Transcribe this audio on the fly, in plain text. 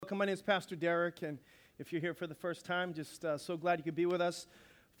welcome. My name is Pastor Deryck, and if you're here for the first time, just so glad you could be with us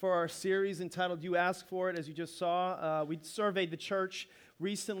for our series entitled You Ask For It. As you just saw, we surveyed the church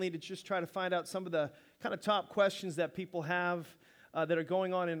recently to just try to find out some of the kind of top questions that people have that are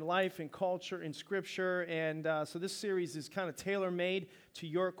going on in life, in culture, in Scripture, and so this series is kind of tailor-made to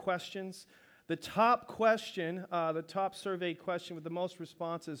your questions. The top question, the top surveyed question with the most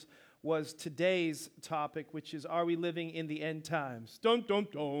responses was today's topic, which is, are we living in the end times? Dum, dum,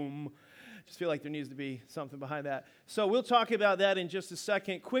 dum. Just feel like there needs to be something behind that. So we'll talk about that in just a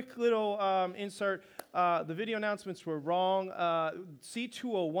second. Quick little insert. The video announcements were wrong.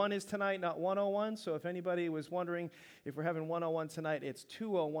 C201 is tonight, not 101. So if anybody was wondering if we're having 101 tonight, it's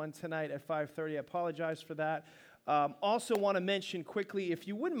 201 tonight at 5:30. I apologize for that. Also want to mention quickly, if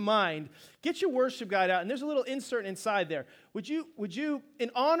you wouldn't mind, get your worship guide out, and there's a little insert inside there. Would you,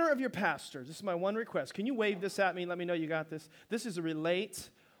 in honor of your pastor, this is my one request, can you wave this at me and let me know you got this? This is a Relate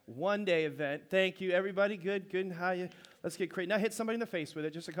one-day event. Thank you, everybody. Good. How you? Let's get great. Now hit somebody in the face with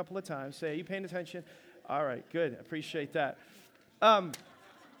it just a couple of times. Say, are you paying attention? All right, good. Appreciate that.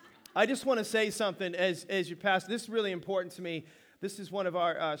 I just want to say something as your pastor. This is really important to me. This is one of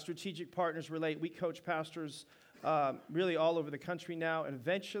our strategic partners, Relate. We coach pastors really all over the country now, and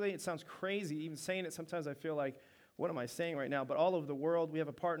eventually, it sounds crazy even saying it, sometimes I feel like, what am I saying right now? But all over the world, we have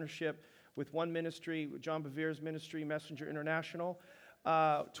a partnership with one ministry, with John Bevere's ministry, Messenger International,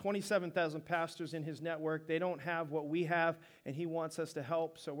 27,000 pastors in his network. They don't have what we have, and he wants us to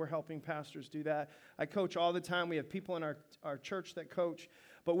help, so we're helping pastors do that. I coach all the time. We have people in our church that coach,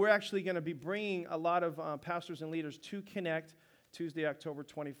 but we're actually going to be bringing a lot of pastors and leaders to Connect Tuesday, October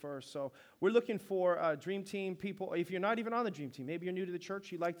 21st. So we're looking for Dream Team people. If you're not even on the Dream Team, maybe you're new to the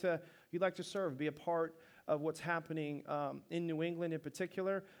church, you'd like to serve, be a part of what's happening in New England in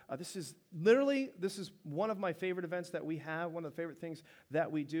particular. This is one of my favorite events that we have, one of the favorite things that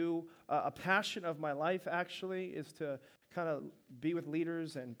we do. A passion of my life, actually, is to kind of be with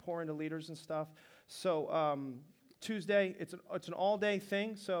leaders and pour into leaders and stuff. So Tuesday, it's an all-day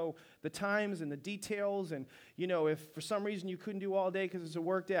thing, so the times and the details, and, if for some reason you couldn't do all day because it's a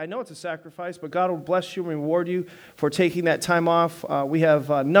work day, I know it's a sacrifice, but God will bless you and reward you for taking that time off. We have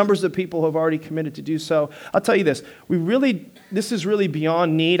numbers of people who have already committed to do so. I'll tell you this, this is really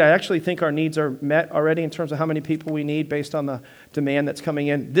beyond need. I actually think our needs are met already in terms of how many people we need based on the demand that's coming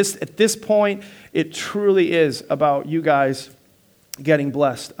in. At this point, it truly is about you guys getting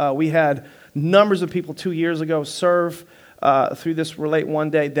blessed. We had numbers of people 2 years ago serve through this Relate one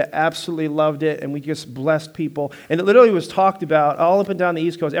day that absolutely loved it, and we just blessed people. And it literally was talked about all up and down the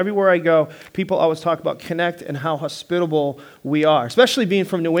East Coast. Everywhere I go, people always talk about Connect and how hospitable we are, especially being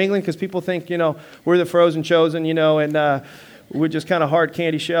from New England, because people think, we're the frozen chosen, and we're just kind of hard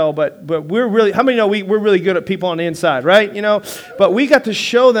candy shell, but we're really, how many know we're really good at people on the inside, right? But we got to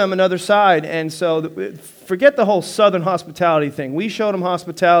show them another side, and so forget the whole Southern hospitality thing. We showed them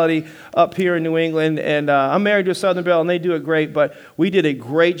hospitality up here in New England, and I'm married to a Southern Belle, and they do it great, but we did a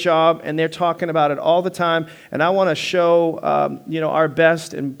great job, and they're talking about it all the time, and I want to show, our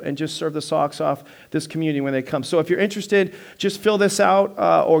best and just serve the socks off this community when they come. So if you're interested, just fill this out,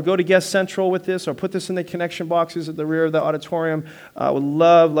 or go to Guest Central with this, or put this in the connection boxes at the rear of the auditorium. I would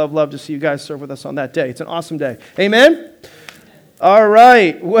love to see you guys serve with us on that day. It's an awesome day. Amen? All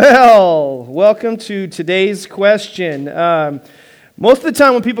right. Well, welcome to today's question. Most of the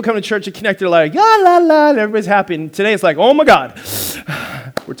time when people come to church and Connect, they're like, la, la, la, and everybody's happy. And today it's like, oh, my God.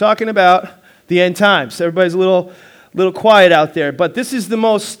 We're talking about the end times. Everybody's a little quiet out there. But this is the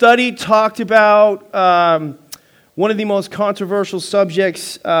most studied, talked about, one of the most controversial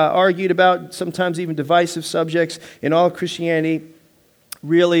subjects, argued about, sometimes even divisive subjects in all of Christianity,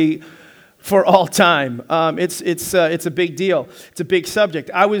 really for all time. It's a big deal. It's a big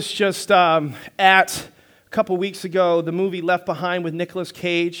subject. I was just at, a couple weeks ago, the movie Left Behind with Nicolas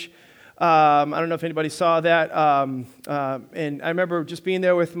Cage. I don't know if anybody saw that. And I remember just being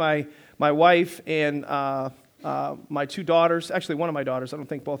there with my wife and my two daughters. Actually, one of my daughters. I don't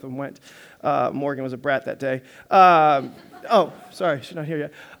think both of them went. Morgan was a brat that day. Sorry, she's not here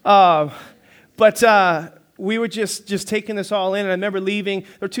yet. But we were just taking this all in, and I remember leaving.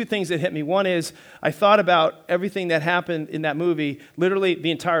 There were two things that hit me. One is I thought about everything that happened in that movie literally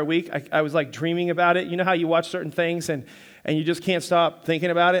the entire week. I was like dreaming about it. You know how you watch certain things and you just can't stop thinking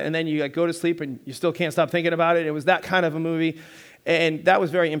about it, and then you go to sleep and you still can't stop thinking about it. It was that kind of a movie, and that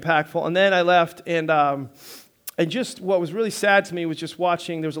was very impactful. And then I left, and just what was really sad to me was just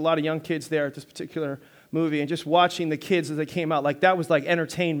watching. There was a lot of young kids there at this particular movie, and just watching the kids as they came out, like that was like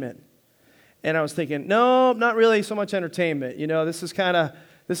entertainment. And I was thinking, no, not really so much entertainment. This is kind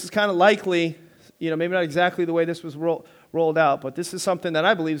of likely, maybe not exactly the way this was rolled out. But this is something that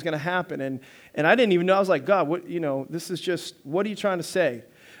I believe is going to happen. And I didn't even know. I was like, God, this is just, what are you trying to say?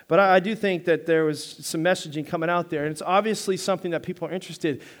 But I do think that there was some messaging coming out there, and it's obviously something that people are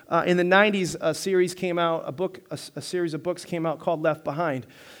interested. In the 90s, a series came out, a series of books came out called Left Behind,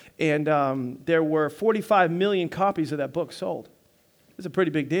 and there were 45 million copies of that book sold. It's a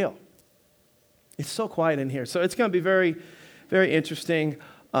pretty big deal. It's so quiet in here, so it's going to be very, very interesting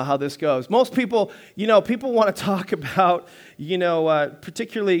how this goes. Most people, people want to talk about,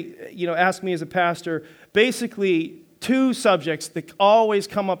 particularly, ask me as a pastor, basically two subjects that always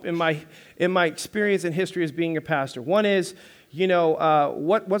come up in my experience and history as being a pastor. One is,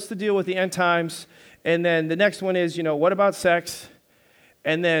 what's the deal with the end times? And then the next one is, what about sex?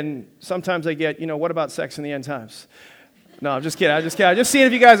 And then sometimes I get, what about sex in the end times? No, I'm just kidding. I'm just seeing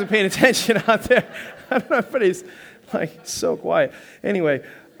if you guys are paying attention out there. I don't know, everybody's so quiet. Anyway,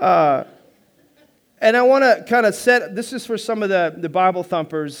 and I want to kind of this is for some of the Bible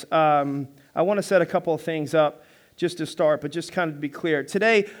thumpers. I want to set a couple of things up just to start, but just kind of to be clear.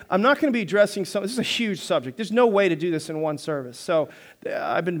 Today, I'm not going to be addressing this is a huge subject. There's no way to do this in one service. So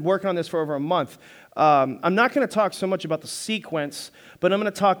I've been working on this for over a month. I'm not going to talk so much about the sequence, but I'm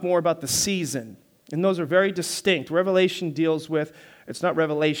going to talk more about the season. And those are very distinct. Revelation deals with, it's not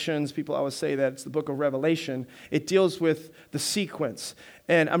Revelations. People always say that it's the book of Revelation. It deals with the sequence.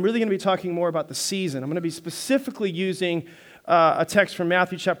 And I'm really going to be talking more about the season. I'm going to be specifically using a text from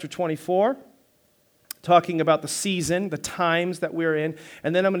Matthew chapter 24, talking about the season, the times that we're in.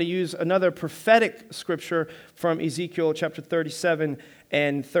 And then I'm going to use another prophetic scripture from Ezekiel chapter 37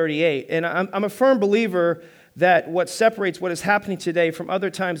 and 38. And I'm a firm believer that what separates what is happening today from other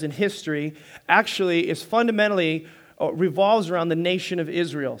times in history actually is fundamentally revolves around the nation of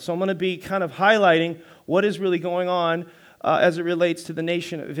Israel. So I'm going to be kind of highlighting what is really going on as it relates to the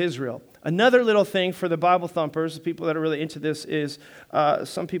nation of Israel. Another little thing for the Bible thumpers, the people that are really into this, is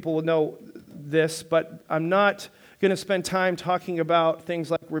some people will know this, but I'm not going to spend time talking about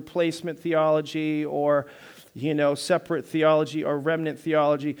things like replacement theology or separate theology or remnant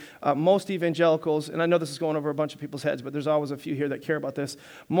theology. Most evangelicals, and I know this is going over a bunch of people's heads, but there's always a few here that care about this.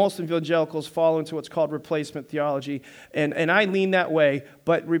 Most evangelicals fall into what's called replacement theology, and I lean that way,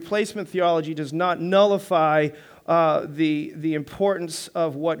 but replacement theology does not nullify the importance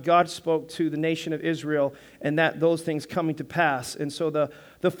of what God spoke to the nation of Israel and that those things coming to pass. And so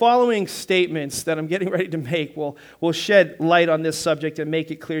the following statements that I'm getting ready to make will shed light on this subject and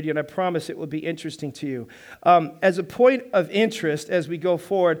make it clear to you, and I promise it will be interesting to you. As a point of interest as we go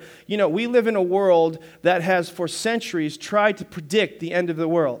forward, we live in a world that has for centuries tried to predict the end of the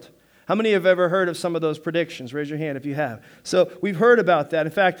world. How many have ever heard of some of those predictions? Raise your hand if you have. So we've heard about that.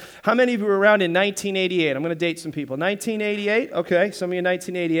 In fact, how many of you were around in 1988? I'm going to date some people. 1988? Okay, some of you in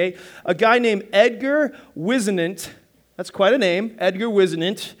 1988. A guy named Edgar Whisenant, that's quite a name, Edgar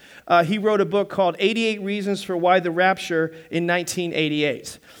Whisenant. He wrote a book called 88 Reasons for Why the Rapture in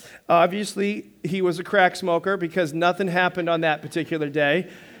 1988. Obviously, he was a crack smoker because nothing happened on that particular day.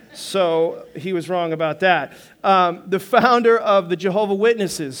 So he was wrong about that. The founder of the Jehovah's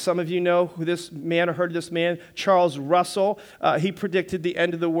Witnesses, some of you know who this man or heard of this man, Charles Russell. He predicted the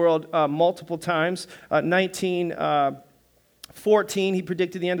end of the world multiple times. 1914, he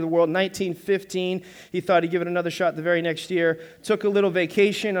predicted the end of the world. 1915, he thought he'd give it another shot the very next year. Took a little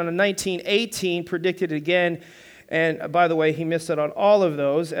vacation. On a 1918, predicted it again. And by the way, he missed out on all of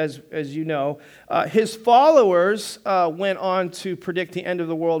those, as you know. His followers went on to predict the end of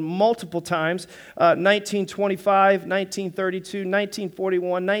the world multiple times. 1925, 1932, 1941,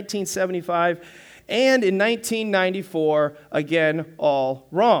 1975, and in 1994, again, all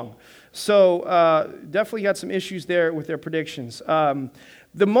wrong. So definitely got some issues there with their predictions.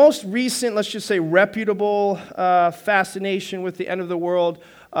 The most recent, let's just say, reputable fascination with the end of the world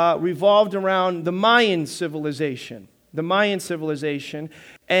revolved around the Mayan civilization.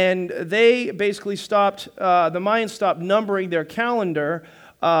 And they basically the Mayans stopped numbering their calendar,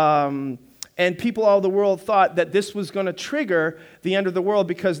 and people all over the world thought that this was going to trigger the end of the world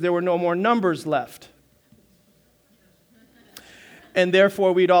because there were no more numbers left. And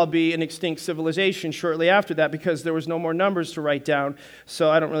therefore, we'd all be an extinct civilization shortly after that because there was no more numbers to write down.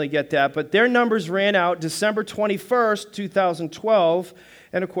 So I don't really get that. But their numbers ran out December 21st, 2012.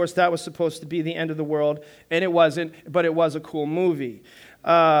 And, of course, that was supposed to be the end of the world. And it wasn't, but it was a cool movie.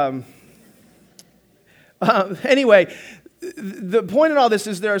 Anyway, the point in all this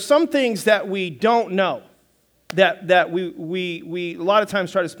is there are some things that we don't know. That we a lot of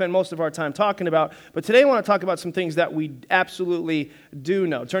times try to spend most of our time talking about. But today I want to talk about some things that we absolutely do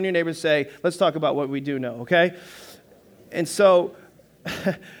know. Turn to your neighbor and say, let's talk about what we do know, okay? And so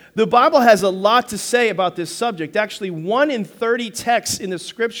The Bible has a lot to say about this subject. Actually, 1 in 30 texts in the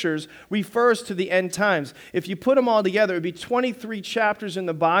scriptures refers to the end times. If you put them all together, it would be 23 chapters in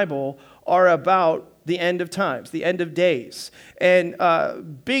the Bible are about the end of times, the end of days. And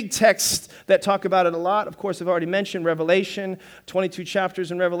big texts that talk about it a lot, of course, I've already mentioned Revelation, 22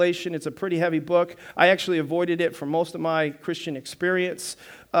 chapters in Revelation. It's a pretty heavy book. I actually avoided it for most of my Christian experience.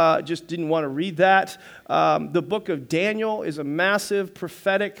 Just didn't want to read that. The book of Daniel is a massive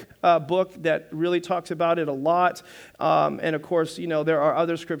prophetic book that really talks about it a lot. And of course, there are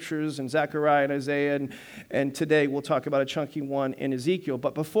other scriptures in Zechariah and Isaiah, and today we'll talk about a chunky one in Ezekiel.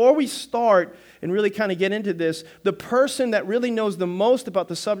 But before we start and really kind of get into this, the person that really knows the most about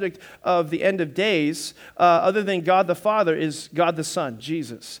the subject of the end of days, other than God the Father, is God the Son,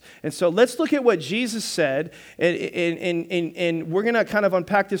 Jesus. And so let's look at what Jesus said, and we're going to kind of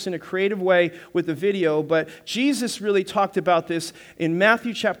unpack this in a creative way with the video, but Jesus really talked about this in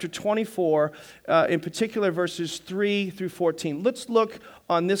Matthew chapter 24, in particular verses 3 through 14. Let's look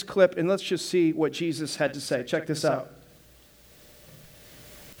on this clip and let's just see what Jesus had to say. Check this out.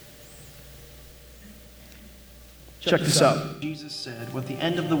 Check this out. Jesus said what the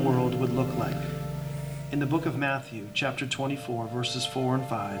end of the world would look like. In the book of Matthew, chapter 24, verses 4 and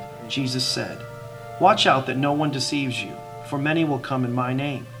 5, Jesus said, "Watch out that no one deceives you, for many will come in my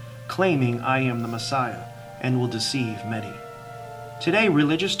name, claiming I am the Messiah, and will deceive many." Today,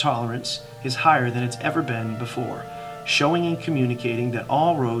 religious tolerance is higher than it's ever been before, showing and communicating that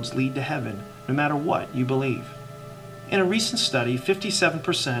all roads lead to heaven, no matter what you believe. In a recent study,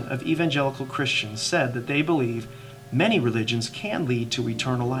 57% of evangelical Christians said that they believe many religions can lead to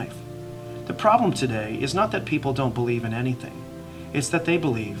eternal life. The problem today is not that people don't believe in anything, it's that they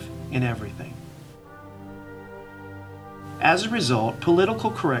believe in everything. As a result, political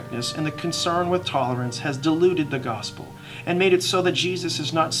correctness and the concern with tolerance has diluted the gospel and made it so that Jesus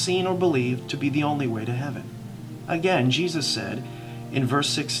is not seen or believed to be the only way to heaven. Again, Jesus said in verse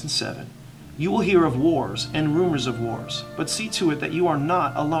 6 and 7, "You will hear of wars and rumors of wars, but see to it that you are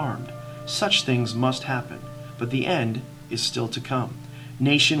not alarmed. Such things must happen, but the end is still to come.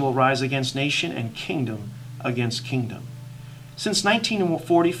 Nation will rise against nation and kingdom against kingdom." Since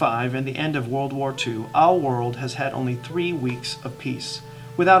 1945 and the end of World War II, our world has had only 3 weeks of peace,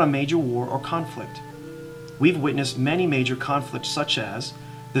 without a major war or conflict. We've witnessed many major conflicts such as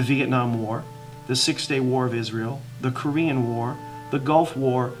the Vietnam War, the Six-Day War of Israel, the Korean War, the Gulf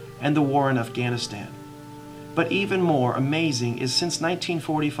War, and the war in Afghanistan. But even more amazing is since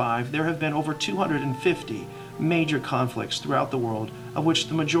 1945, there have been over 250 major conflicts throughout the world, of which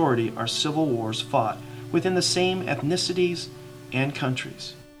the majority are civil wars fought within the same ethnicities and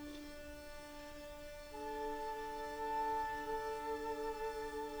countries.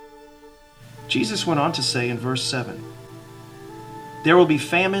 Jesus went on to say in verse 7, "There will be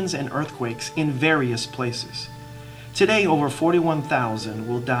famines and earthquakes in various places. Today, over 41,000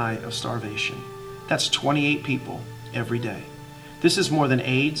 will die of starvation. That's 28 people every day. This is more than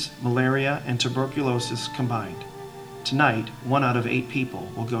AIDS, malaria, and tuberculosis combined. Tonight, 1 out of 8 people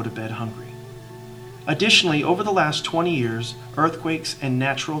will go to bed hungry." Additionally, over the last 20 years, earthquakes and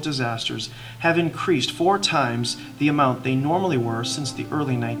natural disasters have increased 4 times the amount they normally were since the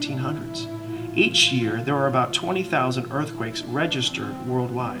early 1900s. Each year, there are about 20,000 earthquakes registered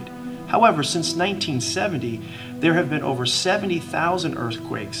worldwide. However, since 1970, there have been over 70,000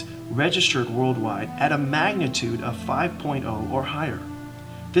 earthquakes registered worldwide at a magnitude of 5.0 or higher.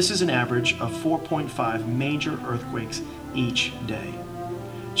 This is an average of 4.5 major earthquakes each day.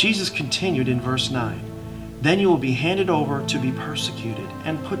 Jesus continued in verse 9, "Then you will be handed over to be persecuted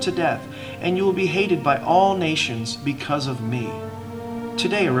and put to death, and you will be hated by all nations because of me."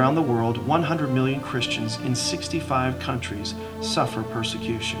 Today around the world, 100 million Christians in 65 countries suffer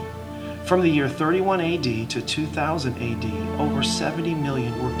persecution. From the year 31 AD to 2000 AD, over 70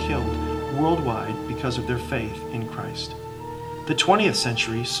 million were killed worldwide because of their faith in Christ. The 20th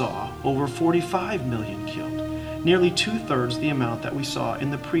century saw over 45 million killed, nearly 2/3 the amount that we saw in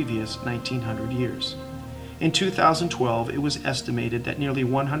the previous 1900 years. In 2012, it was estimated that nearly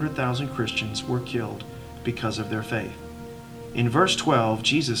 100,000 Christians were killed because of their faith. In verse 12,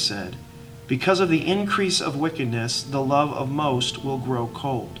 Jesus said, "Because of the increase of wickedness, the love of most will grow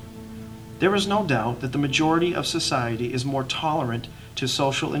cold." There is no doubt that the majority of society is more tolerant to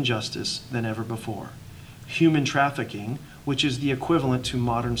social injustice than ever before. Human trafficking, which is the equivalent to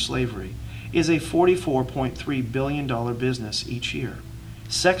modern slavery, is a $44.3 billion business each year.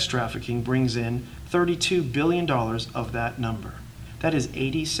 Sex trafficking brings in $32 billion of that number. That is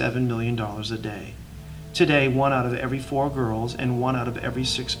 $87 million a day. Today, 1 out of every 4 girls and 1 out of every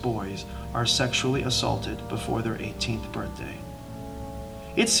 6 boys are sexually assaulted before their 18th birthday.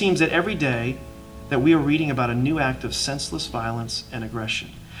 It seems that every day that we are reading about a new act of senseless violence and aggression.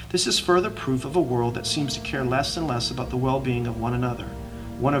 This is further proof of a world that seems to care less and less about the well-being of one another,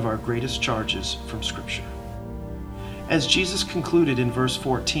 one of our greatest charges from Scripture. As Jesus concluded in verse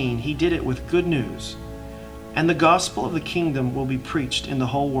 14, he did it with good news. And the gospel of the kingdom will be preached in the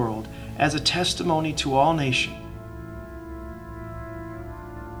whole world as a testimony to all nations.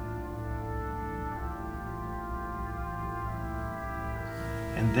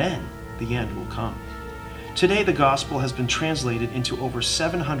 And then the end will come. Today the gospel has been translated into over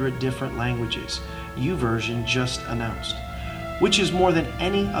 700 different languages, YouVersion just announced, which is more than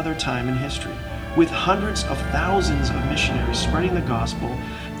any other time in history. With hundreds of thousands of missionaries spreading the gospel,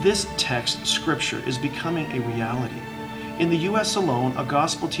 this text, Scripture, is becoming a reality. In the U.S. alone, a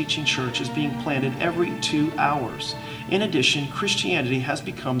gospel-teaching church is being planted every 2 hours. In addition, Christianity has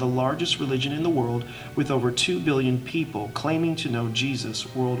become the largest religion in the world, with over 2 billion people claiming to know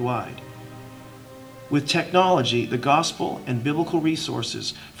Jesus worldwide. With technology, the gospel and biblical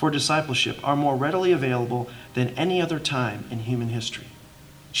resources for discipleship are more readily available than any other time in human history.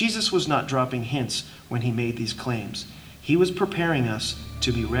 Jesus was not dropping hints when he made these claims. He was preparing us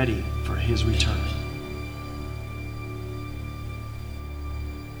to be ready for his return.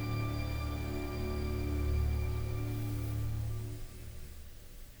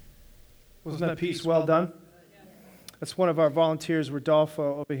 Wasn't that piece well done? That's one of our volunteers,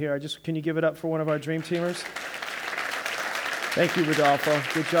 Rodolfo, over here. Can you give it up for one of our Dream Teamers? Thank you, Rodolfo.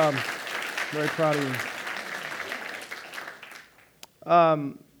 Good job. Very proud of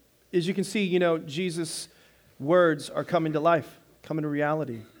you. As you can see, Jesus' words are coming to life, coming to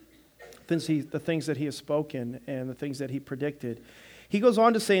reality. The things that he has spoken and the things that he predicted. He goes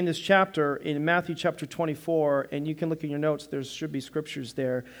on to say in this chapter, in Matthew chapter 24, and you can look in your notes, there should be scriptures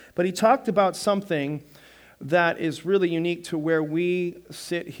there, but he talked about something that is really unique to where we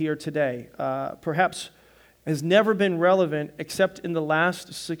sit here today. Perhaps has never been relevant except in the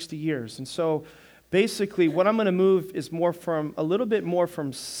last 60 years. And so basically what I'm going to move is a little bit more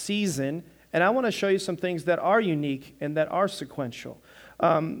from season, and I want to show you some things that are unique and that are sequential.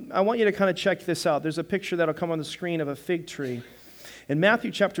 I want you to kind of check this out. There's a picture that'll come on the screen of a fig tree. In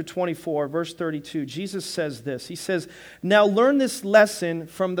Matthew chapter 24, verse 32, Jesus says this. He says, "Now learn this lesson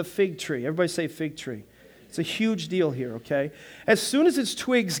from the fig tree." Everybody say fig tree. It's a huge deal here, okay? "As soon as its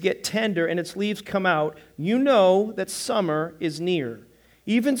twigs get tender and its leaves come out, you know that summer is near.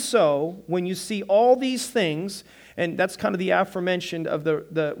 Even so, when you see all these things," and that's kind of the aforementioned of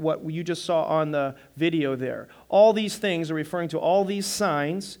the what you just saw on the video there. All these things are referring to all these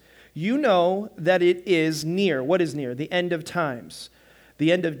signs. You know that it is near. What is near? The end of times,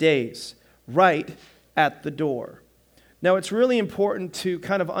 the end of days, right at the door. Now, it's really important to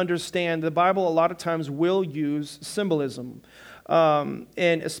kind of understand the Bible a lot of times will use symbolism, and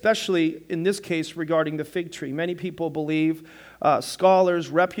especially in this case regarding the fig tree. Many people believe,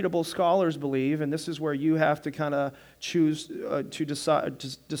 reputable scholars believe, and this is where you have to kind of choose to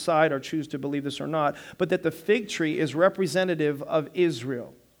decide or choose to believe this or not, but that the fig tree is representative of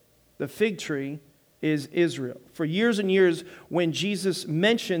Israel. The fig tree is Israel. For years and years, when Jesus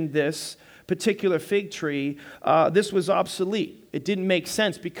mentioned this particular fig tree, this was obsolete. It didn't make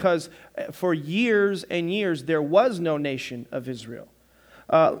sense because for years and years, there was no nation of Israel.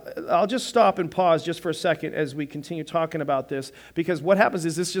 I'll just stop and pause just for a second as we continue talking about this, because what happens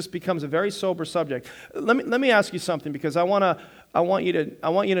is this just becomes a very sober subject. Let me ask you something, because I want you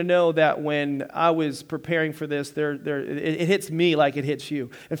to know that when I was preparing for this, it hits me like it hits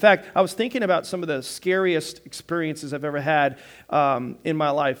you. In fact, I was thinking about some of the scariest experiences I've ever had in my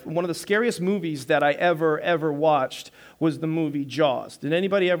life. One of the scariest movies that I ever watched was the movie Jaws. Did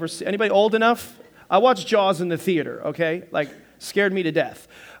anybody old enough? I watched Jaws in the theater, okay? Scared me to death.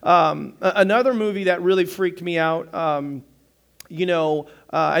 Another movie that really freaked me out, I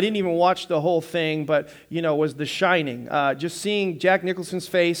didn't even watch the whole thing, but, was The Shining. Just seeing Jack Nicholson's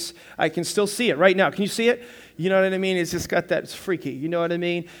face, I can still see it right now. Can you see it? You know what I mean? It's just got that, it's freaky. You know what I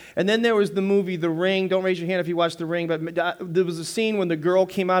mean? And then there was the movie The Ring. Don't raise your hand if you watched The Ring, but there was a scene when the girl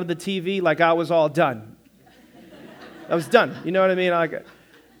came out of the TV, I was all done. I was done. You know what I mean?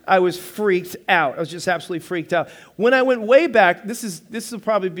 I was freaked out. I was just absolutely freaked out. When I went way back, this will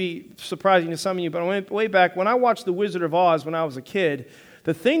probably be surprising to some of you, but I went way back. When I watched The Wizard of Oz when I was a kid,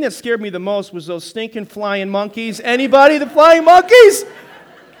 the thing that scared me the most was those stinking flying monkeys. Anybody? The flying monkeys?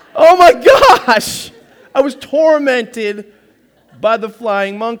 Oh my gosh! I was tormented by the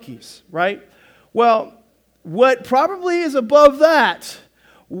flying monkeys, right? Well, what probably is above that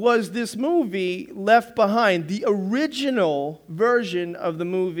was this movie Left Behind, the original version of the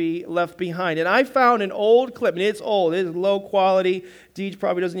movie Left Behind. And I found an old clip, and it's old, it is low quality. Deej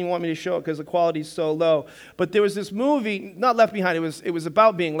probably doesn't even want me to show it because the quality is so low. But there was this movie, not Left Behind, it was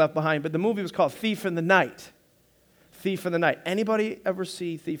about being left behind, but the movie was called Thief in the Night. Thief in the Night. Anybody ever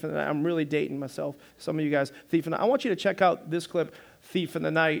see Thief in the Night? I'm really dating myself. Some of you guys, Thief in the Night. I want you to check out this clip, Thief in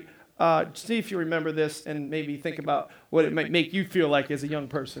the Night. See if you remember this and maybe think about what it might make you feel like as a young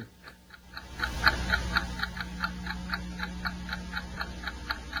person.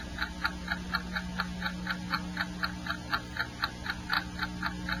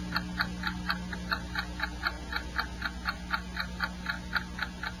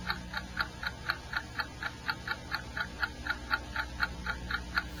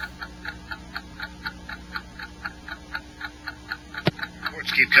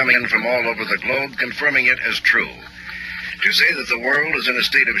 Keep coming in from all over the globe, confirming it as true. To say that the world is in a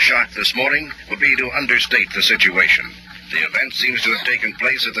state of shock this morning would be to understate the situation. The event seems to have taken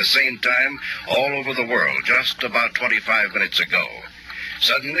place at the same time all over the world just about 25 minutes ago.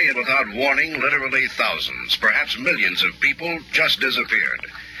 Suddenly and without warning, literally thousands, perhaps millions of people just disappeared.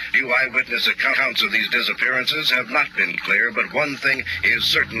 Few eyewitness accounts of these disappearances have not been clear, but one thing is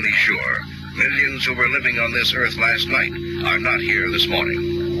certainly sure. Millions who were living on this earth last night are not here this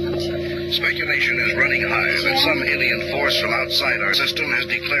morning. Speculation is running high that some alien force from outside our system has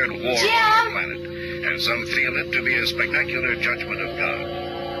declared war on the planet, and some feel it to be a spectacular judgment of God.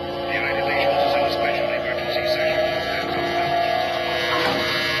 The United Nations is in a special emergency session.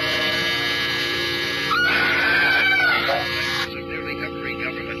 Of nearly every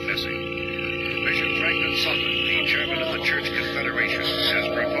government missing. Bishop Franklin Sullivan, the chairman of the Church Confederation, has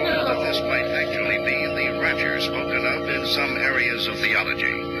proposed that this might actually be the rapture spoken of in some areas of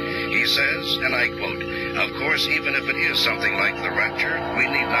theology. He says, and I quote, "Of course, even if it is something like the rapture, we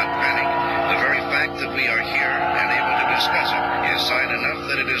need not panic. The very fact that we are here and able to discuss it is sign enough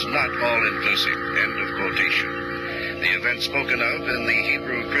that it is not all-inclusive." End of quotation. The event spoken of in the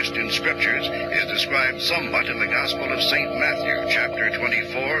Hebrew Christian scriptures is described somewhat in the Gospel of St. Matthew, chapter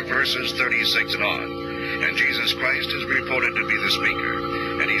 24, verses 36 and on. And Jesus Christ is reported to be the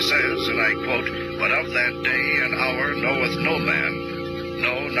speaker. And he says, and I quote, "But of that day and hour knoweth no man,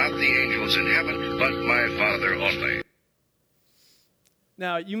 no, not the angels in heaven, but my Father only."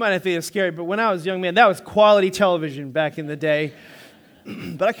 Now, you might not think it's scary, but when I was a young man, that was quality television back in the day.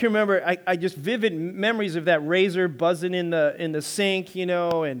 But I can remember, I just vivid memories of that razor buzzing in the sink,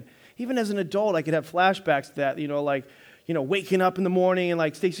 and even as an adult, I could have flashbacks to that, waking up in the morning and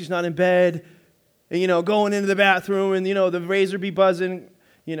like Stacy's not in bed, and, going into the bathroom and, the razor be buzzing.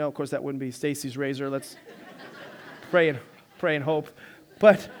 Of course, that wouldn't be Stacy's razor. Let's pray and hope.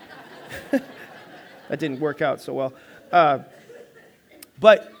 But that didn't work out so well.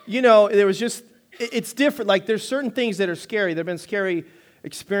 But, there was just, it's different. Like, there's certain things that are scary. There have been scary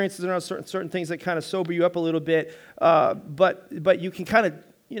experiences around certain things that kind of sober you up a little bit. But you can kind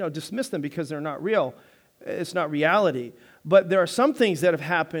of, dismiss them because they're not real. It's not reality. But there are some things that have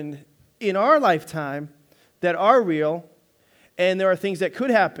happened in our lifetime that are real, and there are things that could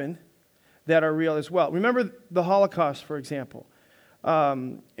happen that are real as well. Remember the Holocaust, for example.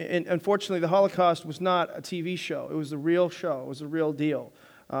 And unfortunately, the Holocaust was not a TV show. It was a real show. It was a real deal.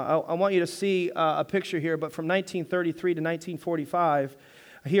 I want you to see a picture here, but from 1933 to 1945,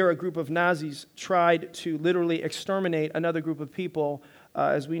 here a group of Nazis tried to literally exterminate another group of people,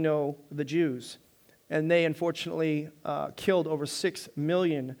 as we know, the Jews. And they unfortunately killed over 6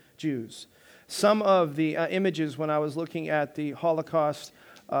 million Jews. Some of the images when I was looking at the Holocaust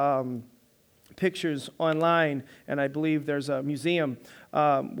pictures online, and I believe there's a museum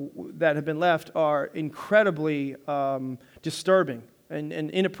that have been left, are incredibly disturbing and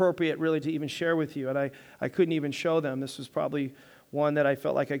inappropriate really to even share with you. And I couldn't even show them. This was probably one that I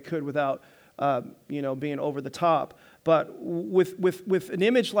felt like I could without being over the top. But with an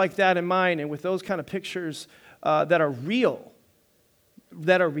image like that in mind and with those kind of pictures that are real,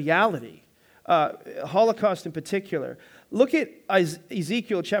 that are reality, Holocaust in particular. Look at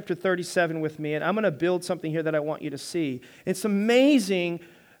Ezekiel chapter 37 with me, and I'm going to build something here that I want you to see. It's amazing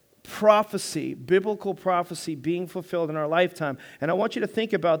prophecy, biblical prophecy being fulfilled in our lifetime. And I want you to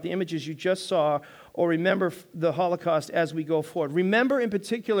think about the images you just saw or remember the Holocaust as we go forward. Remember in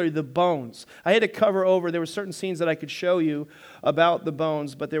particular the bones. I had to cover over, there were certain scenes that I could show you about the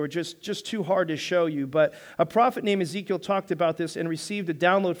bones, but they were just too hard to show you. But a prophet named Ezekiel talked about this and received a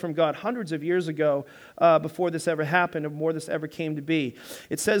download from God hundreds of years ago before this ever happened, or before this ever came to be.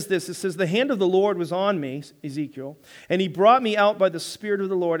 It says this, it says, "The hand of the Lord was on me," Ezekiel, "and he brought me out by the Spirit of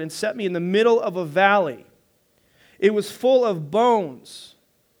the Lord and set me in the middle of a valley. It was full of bones.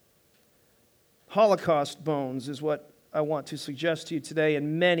 Holocaust bones is what I want to suggest to you today,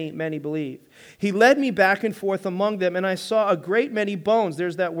 and many, many believe. He led me back and forth among them, and I saw a great many bones,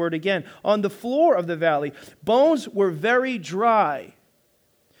 there's that word again, on the floor of the valley. Bones were very dry.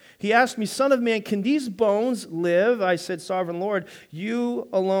 He asked me, Son of man, can these bones live? I said, Sovereign Lord, you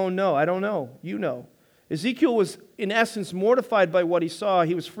alone know. I don't know. You know. Ezekiel was, in essence, mortified by what he saw.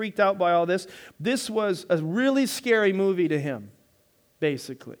 He was freaked out by all this. This was a really scary movie to him,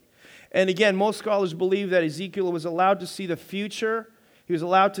 basically. And again, most scholars believe that Ezekiel was allowed to see the future. He was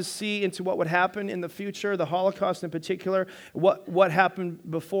allowed to see into what would happen in the future, the Holocaust in particular, what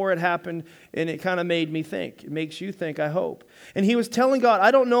happened before it happened, and it kind of made me think. It makes you think, I hope. And he was telling God,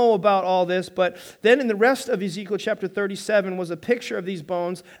 I don't know about all this, but then in the rest of Ezekiel chapter 37 was a picture of these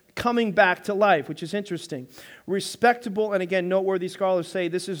bones coming back to life, which is interesting. Respectable, and again, noteworthy scholars say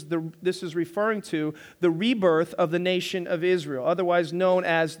this is referring to the rebirth of the nation of Israel, otherwise known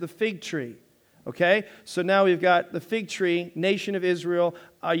as the fig tree. Okay, so now we've got the fig tree, nation of Israel.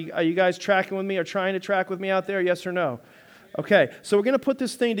 Are you guys tracking with me or trying to track with me out there? Yes or no? Okay, so we're going to put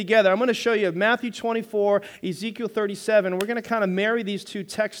this thing together. I'm going to show you Matthew 24, Ezekiel 37. We're going to kind of marry these two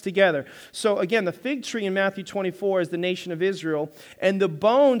texts together. So again, the fig tree in Matthew 24 is the nation of Israel, and the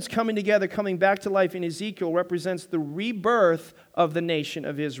bones coming together, coming back to life in Ezekiel represents the rebirth of the nation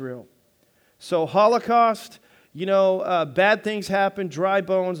of Israel. So Holocaust, bad things happen, dry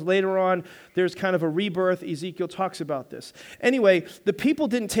bones. Later on, there's kind of a rebirth. Ezekiel talks about this. Anyway, the people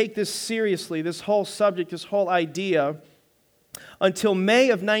didn't take this seriously, this whole subject, this whole idea, until May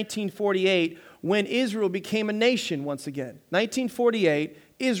of 1948, when Israel became a nation once again. 1948,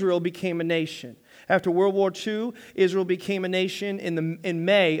 Israel became a nation. After World War II, Israel became a nation in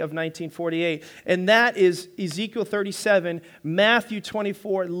May of 1948. And that is Ezekiel 37, Matthew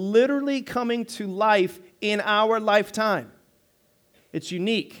 24, literally coming to life in our lifetime. It's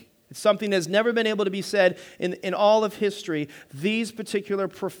unique. It's something that's never been able to be said in all of history. These particular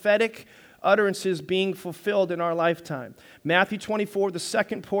prophetic utterances being fulfilled in our lifetime. Matthew 24, the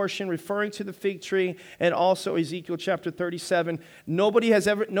second portion, referring to the fig tree, and also Ezekiel chapter 37.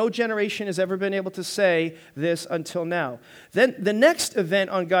 No generation has ever been able to say this until now. Then the next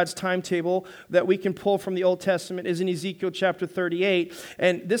event on God's timetable that we can pull from the Old Testament is in Ezekiel chapter 38,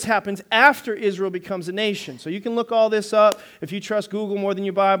 and this happens after Israel becomes a nation. So you can look all this up. If you trust Google more than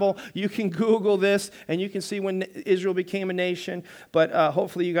your Bible, you can Google this, and you can see when Israel became a nation, but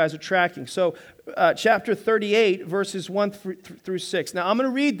hopefully you guys are tracking. So chapter 38, verses 1 through 6. Now, I'm going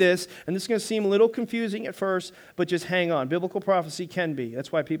to read this, and this is going to seem a little confusing at first, but just hang on. Biblical prophecy can be.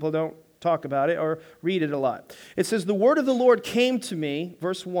 That's why people don't talk about it or read it a lot. It says, the word of the Lord came to me,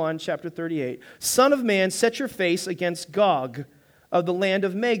 verse 1, chapter 38. Son of man, set your face against Gog of the land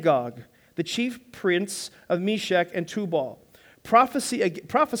of Magog, the chief prince of Meshech and Tubal. Prophesy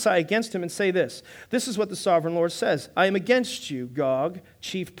against him and say this. This is what the sovereign Lord says. I am against you, Gog,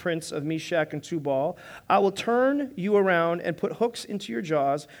 chief prince of Meshech and Tubal. I will turn you around and put hooks into your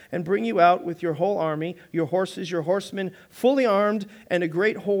jaws and bring you out with your whole army, your horses, your horsemen, fully armed, and a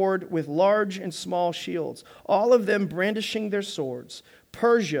great horde with large and small shields, all of them brandishing their swords.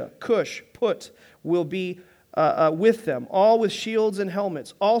 Persia, Cush, Put will be with them, all with shields and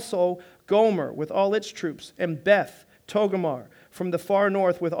helmets. Also Gomer with all its troops, and Beth, Togarmah, from the far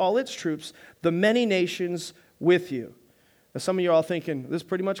north with all its troops, the many nations with you. Now, some of you are all thinking, this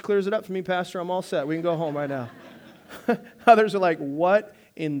pretty much clears it up for me, Pastor. I'm all set. We can go home right now. Others are like, what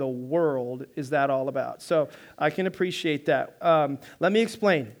in the world is that all about? So I can appreciate that. Let me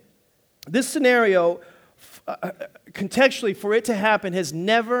explain. This scenario, contextually, for it to happen, has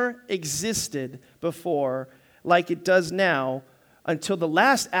never existed before like it does now, until the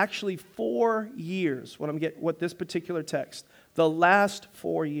last actually 4 years, what this particular text, the last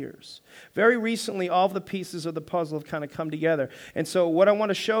 4 years. Very recently, all of the pieces of the puzzle have kind of come together. And so what I want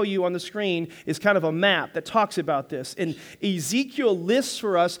to show you on the screen is kind of a map that talks about this. And Ezekiel lists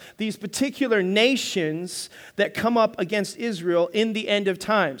for us these particular nations that come up against Israel in the end of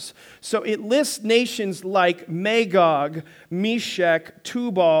times. So it lists nations like Magog, Meshech,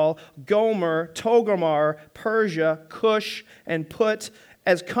 Tubal, Gomer, Togarmah, Persia, Cush, and Put,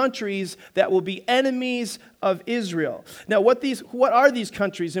 as countries that will be enemies of Israel. Now, what are these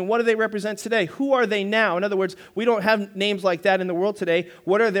countries and what do they represent today? Who are they now? In other words, we don't have names like that in the world today.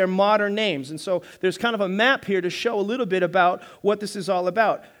 What are their modern names? And so there's kind of a map here to show a little bit about what this is all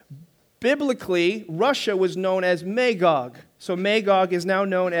about. Biblically, Russia was known as Magog. So Magog is now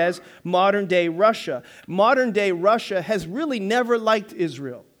known as modern-day Russia. Modern-day Russia has really never liked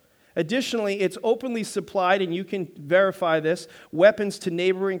Israel. Additionally, it's openly supplied, and you can verify this, weapons to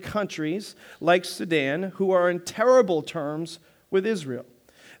neighboring countries like Sudan, who are in terrible terms with Israel.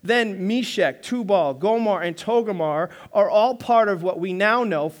 Then Meshech, Tubal, Gomor, and Togarmah are all part of what we now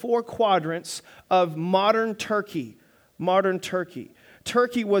know, 4 quadrants of modern Turkey. Modern Turkey.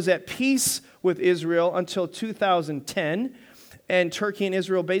 Turkey was at peace with Israel until 2010. And Turkey and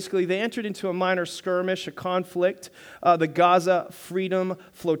Israel, basically, they entered into a minor skirmish, a conflict, the Gaza Freedom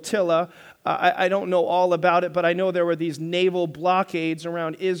Flotilla. I don't know all about it, but I know there were these naval blockades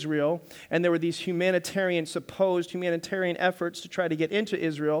around Israel, and there were these supposed humanitarian efforts to try to get into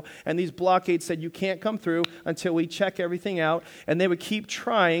Israel, and these blockades said, you can't come through until we check everything out, and they would keep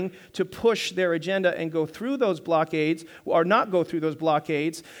trying to push their agenda and go through those blockades, or not go through those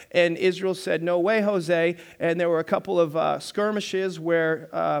blockades, and Israel said, no way, Jose, and there were a couple of skirmishes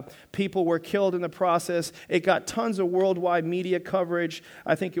where people were killed in the process. It got tons of worldwide media coverage.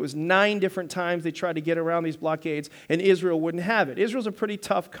 I think it was 9 different times they tried to get around these blockades, and Israel wouldn't have it. Israel's a pretty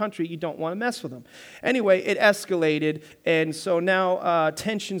tough country. You don't want to mess with them. Anyway, it escalated, and so now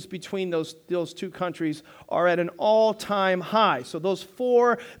tensions between those 2 countries are at an all-time high. So those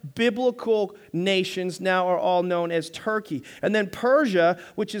 4 biblical nations now are all known as Turkey. And then Persia,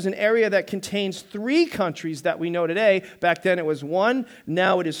 which is an area that contains 3 countries that we know today. Back then it was 1,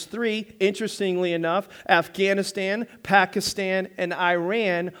 now it is 3. Interestingly enough, Afghanistan, Pakistan, and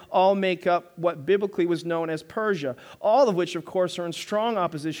Iran all make up what biblically was known as Persia, all of which, of course, are in strong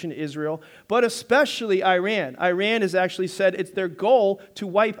opposition to Israel, but especially Iran. Iran has actually said it's their goal to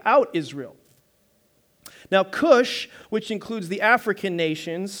wipe out Israel. Now, Cush, which includes the African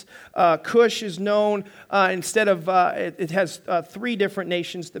nations, Cush is known, it has 3 different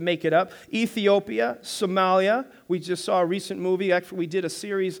nations that make it up. Ethiopia, Somalia. We just saw a recent movie. Actually, we did a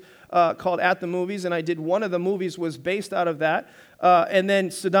series called At the Movies, and I did one of the movies was based out of that. And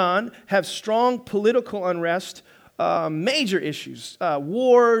then Sudan have strong political unrest, major issues,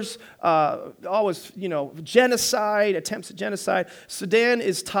 wars, always, genocide, attempts at genocide. Sudan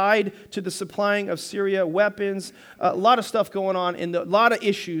is tied to the supplying of Syria weapons, a lot of stuff going on, a lot of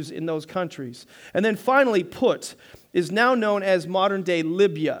issues in those countries. And then finally, Put is now known as modern-day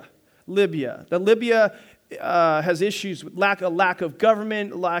Libya. Libya. The Libya has issues with lack of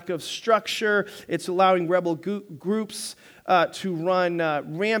government, lack of structure. It's allowing rebel groups to run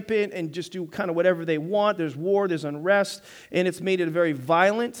rampant and just do kind of whatever they want. There's war, there's unrest, and it's made it a very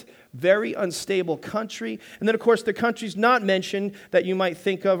violent, very unstable country. And then, of course, the countries not mentioned that you might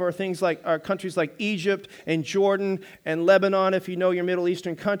think of are countries like Egypt and Jordan and Lebanon, if you know your Middle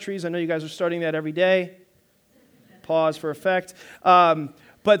Eastern countries. I know you guys are studying that every day. Pause for effect.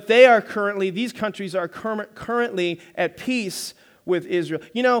 But these countries are currently at peace with Israel.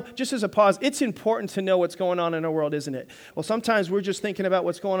 Just as a pause, it's important to know what's going on in our world, isn't it? Well, sometimes we're just thinking about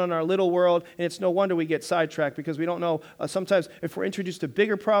what's going on in our little world, and it's no wonder we get sidetracked because we don't know. Sometimes if we're introduced to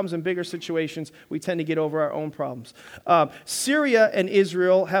bigger problems and bigger situations, we tend to get over our own problems. Syria and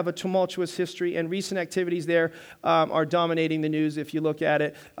Israel have a tumultuous history, and recent activities there are dominating the news if you look at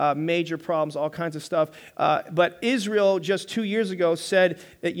it. Major problems, all kinds of stuff. But Israel just 2 years ago said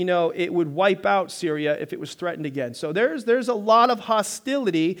that, it would wipe out Syria if it was threatened again. So there's a lot of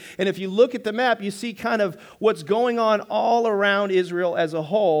hostility, and if you look at the map, you see kind of what's going on all around Israel as a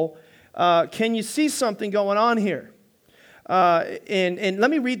whole. Can you see something going on here? And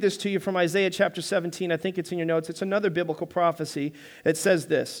let me read this to you from Isaiah chapter 17. I think it's in your notes. It's another biblical prophecy. It says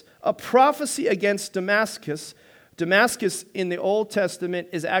this: a prophecy against Damascus. Damascus in the Old Testament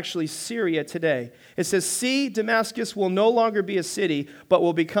is actually Syria today. It says, see, Damascus will no longer be a city, but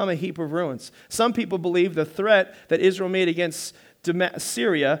will become a heap of ruins. Some people believe the threat that Israel made against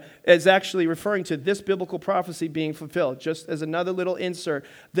Syria is actually referring to this biblical prophecy being fulfilled. Just as another little insert,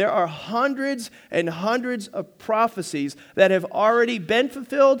 there are hundreds and hundreds of prophecies that have already been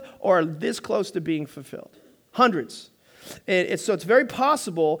fulfilled or are this close to being fulfilled. Hundreds. And so it's very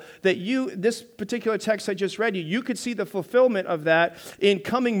possible that this particular text I just read you could see the fulfillment of that in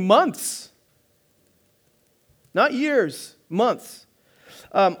coming months. Not years, months.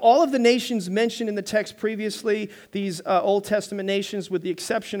 All of the nations mentioned in the text previously, these Old Testament nations, with the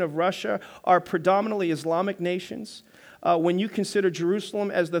exception of Russia, are predominantly Islamic nations. When you consider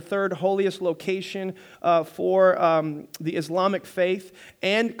Jerusalem as the 3rd holiest location for the Islamic faith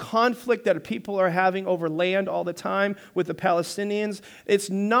and conflict that people are having over land all the time with the Palestinians,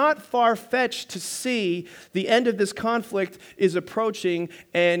 it's not far-fetched to see the end of this conflict is approaching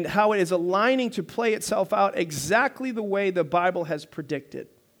and how it is aligning to play itself out exactly the way the Bible has predicted.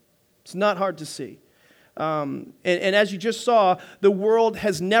 It's not hard to see. And as you just saw, the world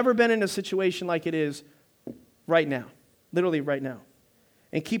has never been in a situation like it is right now. Literally right now.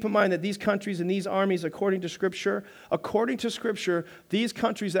 And keep in mind that these countries and these armies, according to Scripture, these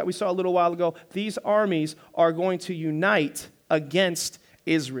countries that we saw a little while ago, these armies are going to unite against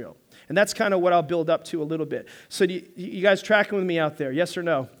Israel. And that's kind of what I'll build up to a little bit. So do you guys tracking with me out there? Yes or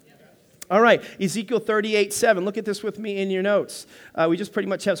no? All right, Ezekiel 38:7. Look at this with me in your notes. We just pretty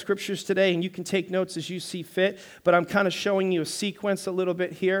much have scriptures today, and you can take notes as you see fit. But I'm kind of showing you a sequence a little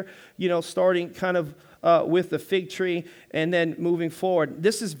bit here, starting kind of with the fig tree and then moving forward.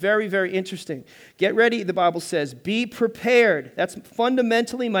 This is very, very interesting. Get ready, the Bible says. Be prepared. That's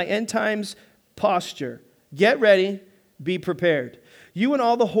fundamentally my end times posture. Get ready, be prepared. You and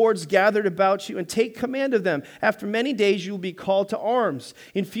all the hordes gathered about you, and take command of them. After many days you will be called to arms.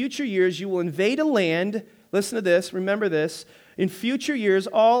 In future years you will invade a land. Listen to this, remember this. In future years,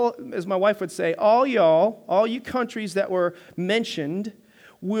 all, as my wife would say, all you countries that were mentioned,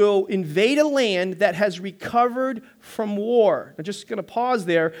 will invade a land that has recovered from war. I'm just going to pause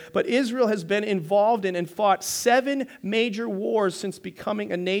there, but Israel has been involved in and fought 7 major wars since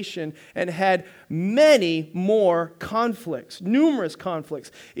becoming a nation and had many more conflicts, numerous conflicts.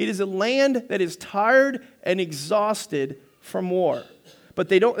 It is a land that is tired and exhausted from war. But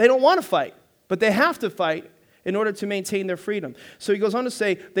they don't want to fight, but they have to fight in order to maintain their freedom. So he goes on to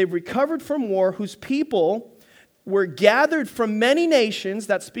say, they've recovered from war, whose people were gathered from many nations.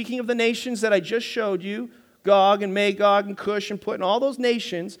 That's speaking of the nations that I just showed you, Gog and Magog and Cush and Put, and all those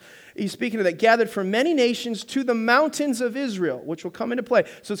nations. He's speaking of that, gathered from many nations to the mountains of Israel, which will come into play.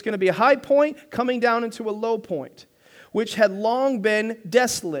 So it's going to be a high point coming down into a low point, which had long been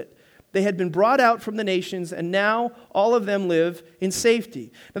desolate. They had been brought out from the nations, and now all of them live in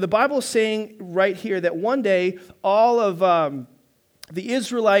safety. Now the Bible is saying right here that one day all of the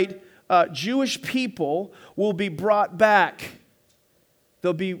Israelite Jewish people will be brought back.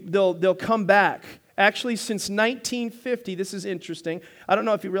 They'll come back. Actually, since 1950, this is interesting. I don't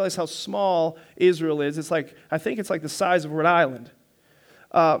know if you realize how small Israel is. I think it's like the size of Rhode Island.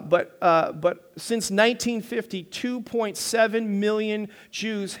 But since 1950, 2.7 million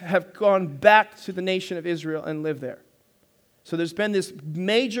Jews have gone back to the nation of Israel and live there. So there's been this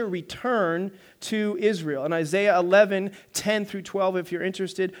major return to Israel. And Isaiah 11:10 through 12, if you're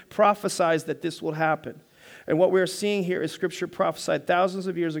interested, prophesies that this will happen. And what we're seeing here is Scripture prophesied thousands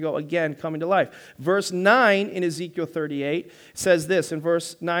of years ago, again, coming to life. Verse 9 in Ezekiel 38 says this, in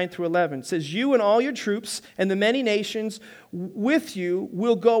verse 9 through 11. It says, you and all your troops and the many nations with you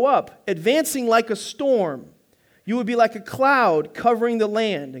will go up, advancing like a storm. You would be like a cloud covering the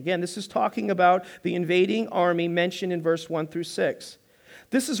land. Again, this is talking about the invading army mentioned in verse 1 through 6.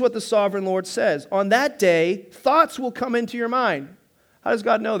 This is what the sovereign Lord says. On that day, thoughts will come into your mind. How does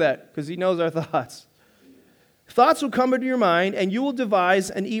God know that? Because he knows our thoughts. Thoughts will come into your mind, and you will devise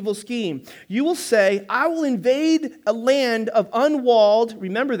an evil scheme. You will say, I will invade a land of unwalled,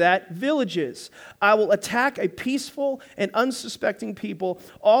 remember that, villages. I will attack a peaceful and unsuspecting people,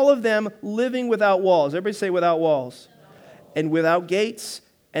 all of them living without walls. Everybody say without walls. And without gates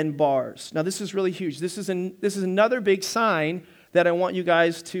and bars. Now this is really huge. This is another big sign that I want you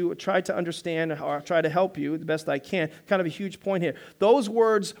guys to try to understand or try to help you the best I can. Kind of a huge point here. Those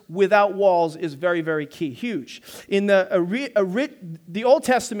words, without walls, is very, very key. Huge. In the Old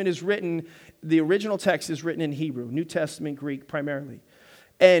Testament is written, the original text is written in Hebrew, New Testament Greek primarily.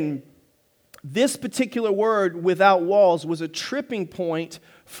 And this particular word, without walls, was a tripping point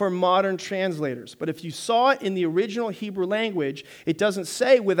for modern translators. But if you saw it in the original Hebrew language, it doesn't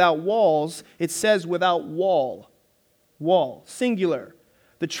say without walls, it says without wall. Wall, singular.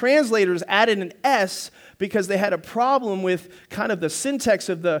 The translators added an S because they had a problem with kind of the syntax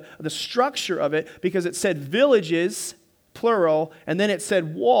of the structure of it, because it said villages, plural, and then it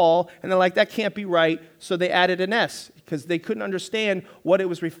said wall, and they're like, that can't be right, so they added an S because they couldn't understand what it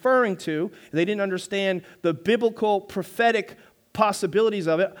was referring to. They didn't understand the biblical prophetic possibilities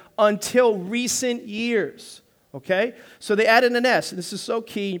of it until recent years. Okay? So they added an S. And this is so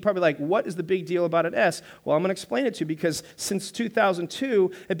key. You're probably like, what is the big deal about an S? Well, I'm going to explain it to you, because since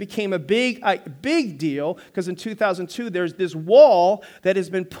 2002, it became a big deal, because in 2002, there's this wall that has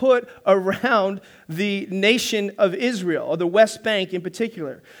been put around the nation of Israel, or the West Bank in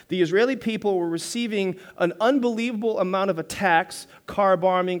particular. The Israeli people were receiving an unbelievable amount of attacks, car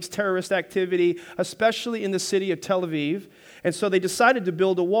bombings, terrorist activity, especially in the city of Tel Aviv. And so they decided to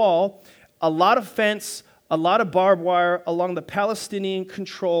build a wall, a lot of fence, a lot of barbed wire along the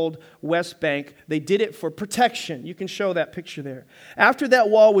Palestinian-controlled West Bank. They did it for protection. You can show that picture there. After that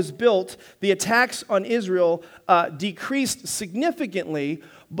wall was built, the attacks on Israel decreased significantly,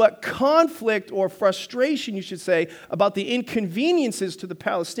 but conflict or frustration, you should say, about the inconveniences to the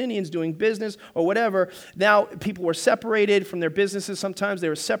Palestinians doing business or whatever. Now people were separated from their businesses. Sometimes they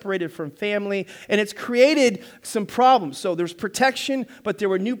were separated from family, and it's created some problems. So there's protection, but there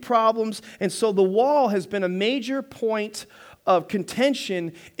were new problems, and so the wall has been a major point of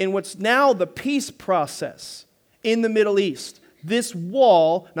contention in what's now the peace process in the Middle East. This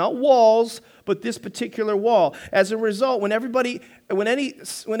wall, not walls, but this particular wall. As a result, when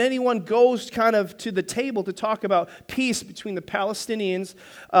anyone goes kind of to the table to talk about peace between the Palestinians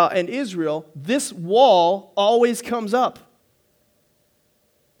and Israel, this wall always comes up.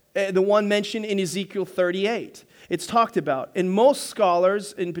 The one mentioned in Ezekiel 38. It's talked about. And most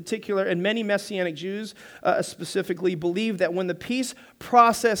scholars, in particular, and many Messianic Jews specifically, believe that when the peace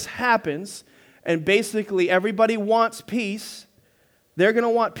process happens, and basically everybody wants peace, they're going to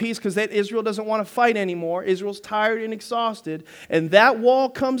want peace because Israel doesn't want to fight anymore. Israel's tired and exhausted. And that wall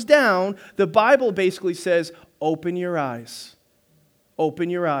comes down. The Bible basically says, open your eyes. Open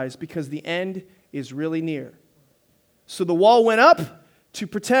your eyes, because the end is really near. So the wall went up to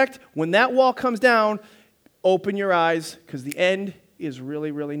protect. When that wall comes down, open your eyes, because the end is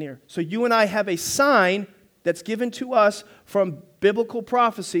really, really near. So you and I have a sign that's given to us from biblical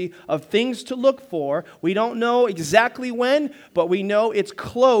prophecy of things to look for. We don't know exactly when, but we know it's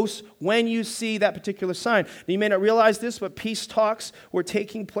close when you see that particular sign. Now, you may not realize this, but peace talks were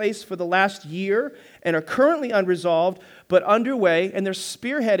taking place for the last year and are currently unresolved, but underway, and they're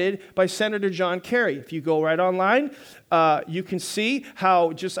spearheaded by Senator John Kerry. If you go right online, you can see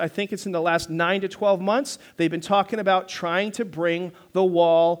how I think it's in the last 9 to 12 months, they've been talking about trying to bring the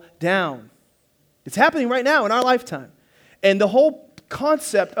wall down. It's happening right now in our lifetime. And the whole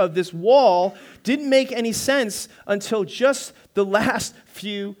concept of this wall didn't make any sense until just the last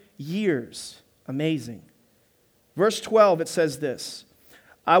few years. Amazing. Verse 12, it says this: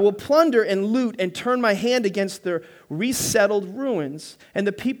 I will plunder and loot and turn my hand against the resettled ruins and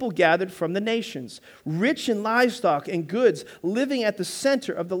the people gathered from the nations, rich in livestock and goods, living at the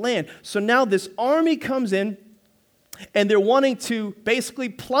center of the land. So now this army comes in, and they're wanting to basically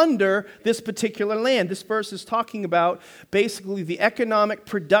plunder this particular land. This verse is talking about basically the economic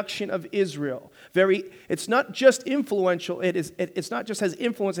production of Israel. It's not just influential. It's not just has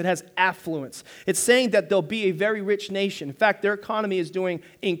influence, it has affluence. It's saying that they'll be a very rich nation. In fact, their economy is doing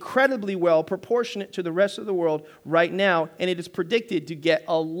incredibly well, proportionate to the rest of the world right now, and it is predicted to get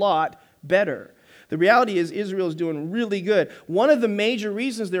a lot better. The reality is Israel is doing really good. One of the major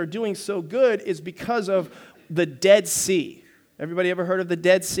reasons they're doing so good is because of the Dead Sea. Everybody ever heard of the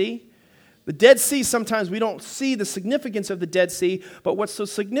Dead Sea? The Dead Sea, sometimes we don't see the significance of the Dead Sea, but what's so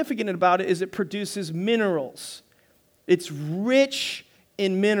significant about it is it produces minerals. It's rich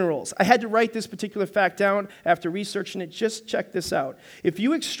in minerals. I had to write this particular fact down after researching it. Just check this out. If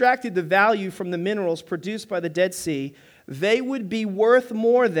you extracted the value from the minerals produced by the Dead Sea, they would be worth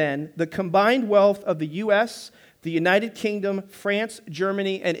more than the combined wealth of the U.S., the United Kingdom, France,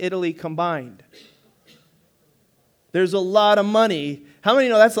 Germany, and Italy combined. There's a lot of money. How many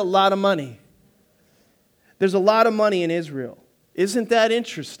know that's a lot of money? There's a lot of money in Israel. Isn't that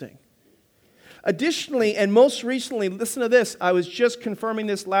interesting? Additionally, and most recently, listen to this. I was just confirming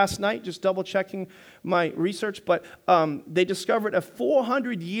this last night, just double-checking my research, but they discovered a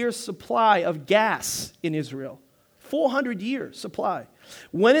 400-year supply of gas in Israel. 400-year supply.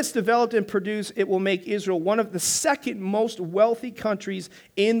 When it's developed and produced, it will make Israel one of the second most wealthy countries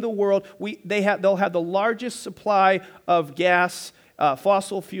in the world. They'll have the largest supply of gas,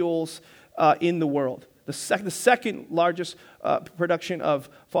 fossil fuels in the world. The second largest production of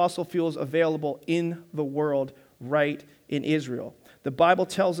fossil fuels available in the world, right in Israel. The Bible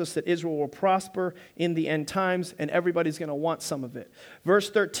tells us that Israel will prosper in the end times, and everybody's going to want some of it.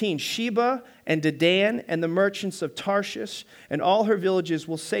 Verse 13, Sheba and Dedan and the merchants of Tarshish and all her villages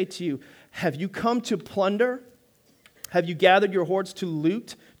will say to you, have you come to plunder? Have you gathered your hoards to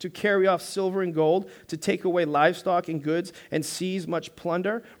loot, to carry off silver and gold, to take away livestock and goods and seize much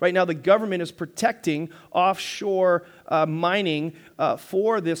plunder? Right now, the government is protecting offshore mining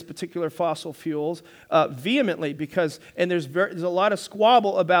for this particular fossil fuels vehemently and there's a lot of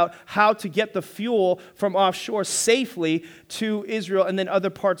squabble about how to get the fuel from offshore safely to Israel and then other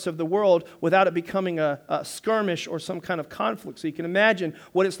parts of the world without it becoming a skirmish or some kind of conflict. So you can imagine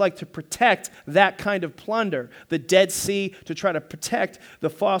what it's like to protect that kind of plunder, the Dead Sea, to try to protect the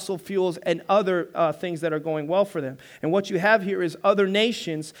fossil fuels and other things that are going well for them. And what you have here is other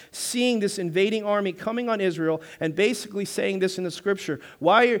nations seeing this invading army coming on Israel and basically saying this in the scripture.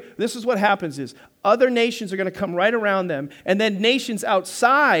 This is what happens is other nations are going to come right around them, and then nations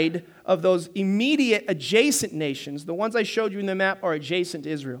outside of those immediate adjacent nations, the ones I showed you in the map are adjacent to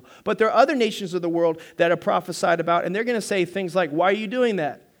Israel. But there are other nations of the world that are prophesied about, and they're going to say things like, why are you doing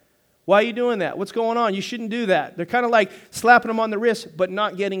that? Why are you doing that? What's going on? You shouldn't do that. They're kind of like slapping them on the wrist, but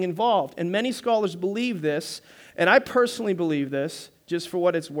not getting involved. And many scholars believe this, and I personally believe this, just for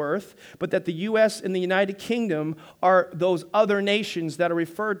what it's worth, but that the U.S. and the United Kingdom are those other nations that are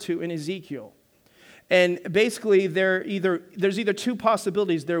referred to in Ezekiel. And basically, there's either two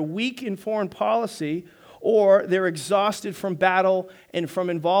possibilities. They're weak in foreign policy, or they're exhausted from battle and from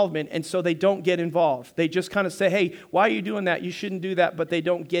involvement, and so they don't get involved. They just kind of say, hey, why are you doing that? You shouldn't do that, but they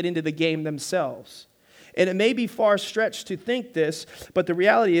don't get into the game themselves. And it may be far-stretched to think this, but the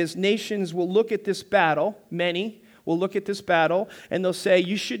reality is nations will look at this battle, many will look at this battle, and they'll say,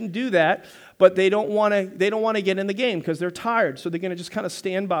 you shouldn't do that, but they don't want to get in the game because they're tired, so they're going to just kind of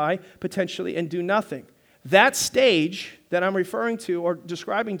stand by, potentially, and do nothing. That stage that I'm referring to or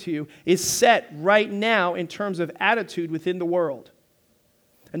describing to you is set right now in terms of attitude within the world.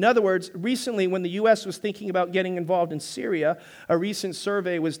 In other words, recently when the U.S. was thinking about getting involved in Syria, a recent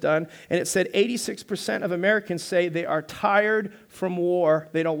survey was done, and it said 86% of Americans say they are tired from war.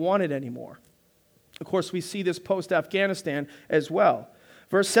 They don't want it anymore. Of course, we see this post-Afghanistan as well.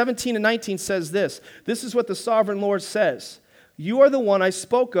 Verse 17 and 19 says this. This is what the sovereign Lord says. You are the one I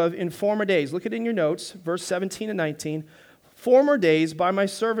spoke of in former days. Look at it in your notes, verse 17 and 19. Former days by my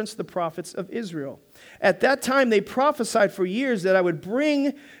servants, the prophets of Israel. At that time they prophesied for years that I would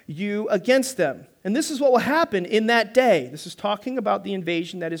bring you against them. And this is what will happen in that day. This is talking about the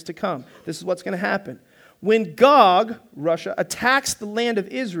invasion that is to come. This is what's going to happen. When Gog, Russia, attacks the land of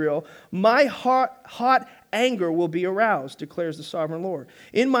Israel, my hot anger will be aroused, declares the sovereign Lord.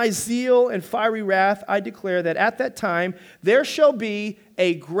 In my zeal and fiery wrath, I declare that at that time there shall be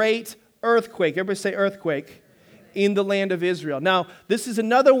a great earthquake. Everybody say earthquake. In the land of Israel. Now, this is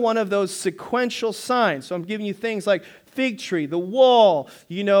another one of those sequential signs. So I'm giving you things like fig tree, the wall.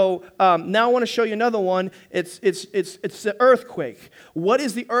 Now I want to show you another one. It's the earthquake. What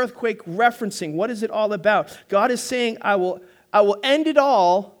is the earthquake referencing? What is it all about? God is saying, I will end it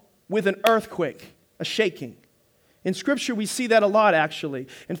all with an earthquake, a shaking. In Scripture, we see that a lot, actually.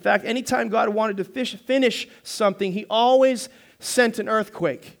 In fact, anytime God wanted to finish something, He always sent an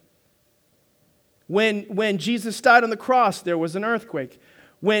earthquake. When Jesus died on the cross, there was an earthquake.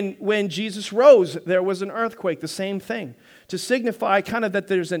 When Jesus rose, there was an earthquake, the same thing. To signify kind of that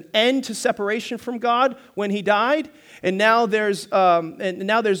there's an end to separation from God when He died, and now there's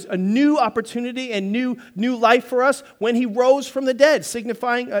a new opportunity and new life for us when He rose from the dead,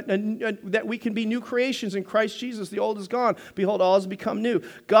 signifying that we can be new creations in Christ Jesus. The old is gone. Behold, all has become new.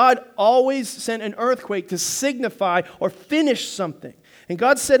 God always sent an earthquake to signify or finish something. And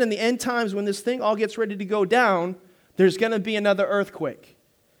God said in the end times, when this thing all gets ready to go down, there's going to be another earthquake.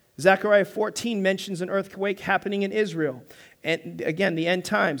 Zechariah 14 mentions an earthquake happening in Israel. And again, the end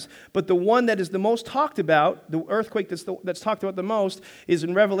times. But the one that is the most talked about, the earthquake that's talked about the most, is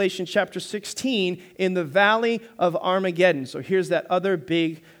in Revelation chapter 16 in the valley of Armageddon. So here's that other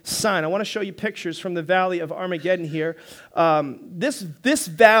big sign. I want to show you pictures from the valley of Armageddon here. This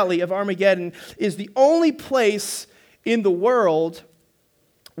valley of Armageddon is the only place in the world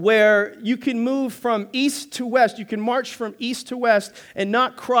where you can move from east to west. You can march from east to west and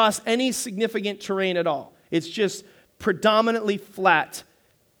not cross any significant terrain at all. It's just predominantly flat,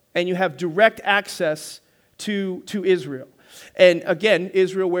 and you have direct access to Israel. And again,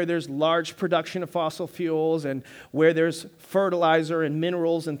 Israel, where there's large production of fossil fuels and where there's fertilizer and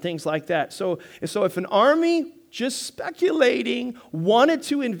minerals and things like that. So if an army, just speculating, wanted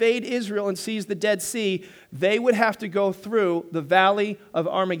to invade Israel and seize the Dead Sea, they would have to go through the valley of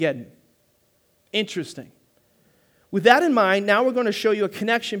Armageddon. Interesting. With that in mind, now we're going to show you a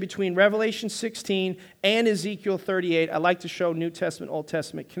connection between Revelation 16 and Ezekiel 38. I like to show New Testament, Old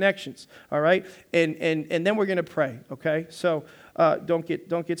Testament connections, all right? And then we're going to pray, okay? So don't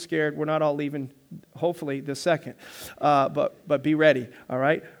get scared. We're not all leaving, hopefully, the second. But be ready, all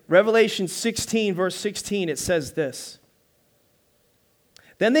right? Revelation 16, verse 16, it says this.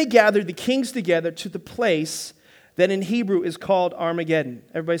 Then they gathered the kings together to the place that in Hebrew is called Armageddon.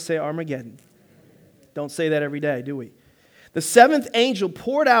 Everybody say Armageddon. Don't say that every day, do we? The seventh angel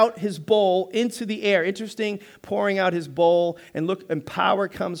poured out his bowl into the air. Interesting, pouring out his bowl, and power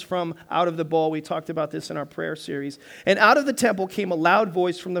comes from out of the bowl. We talked about this in our prayer series. And out of the temple came a loud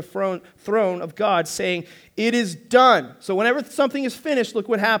voice from the throne of God saying, "It is done." So whenever something is finished, look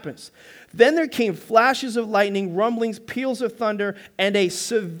what happens. Then there came flashes of lightning, rumblings, peals of thunder, and a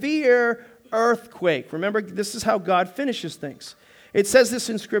severe earthquake. Remember, this is how God finishes things. It says this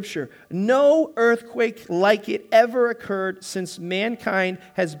in Scripture, "No earthquake like it ever occurred since mankind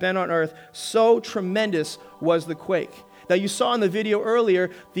has been on earth. So tremendous was the quake." Now you saw in the video earlier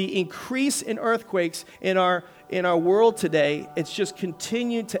the increase in earthquakes in our world today. It's just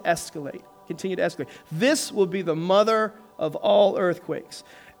continued to escalate. This will be the mother of all earthquakes.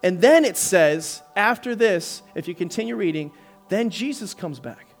 And then it says, after this, if you continue reading, Then Jesus comes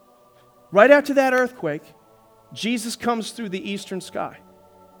back. Right after that earthquake, Jesus comes through the eastern sky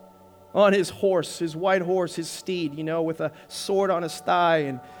on his horse, his white horse, his steed, with a sword on his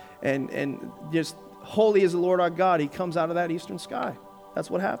thigh, and just holy is the Lord our God. He comes out of that eastern sky. That's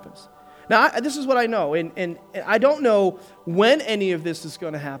what happens. Now, this is what I know, and I don't know when any of this is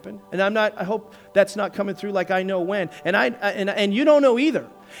going to happen, and I hope that's not coming through like I know when, and you don't know either.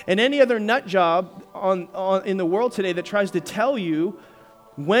 And any other nut job in the world today that tries to tell you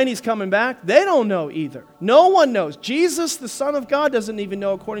when he's coming back, they don't know either. No one knows. Jesus, the Son of God, doesn't even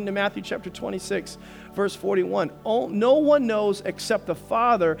know, according to Matthew chapter 26, verse 41. No one knows except the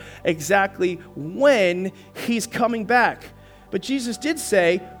Father exactly when he's coming back. But Jesus did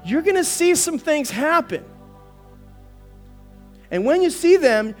say, you're going to see some things happen. And when you see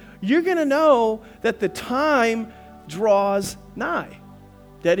them, you're going to know that the time draws nigh,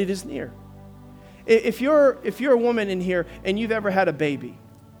 that it is near. If you're a woman in here and you've ever had a baby,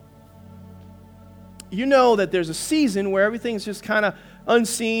 you know that there's a season where everything's just kind of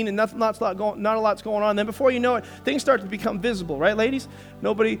unseen and not a lot's going on. Then before you know it, things start to become visible, right, ladies?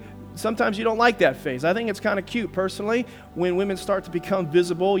 Sometimes you don't like that phase. I think it's kind of cute, personally, when women start to become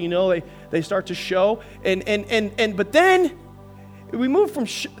visible. They start to show, but then we move from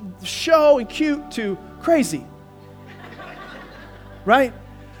show and cute to crazy, right?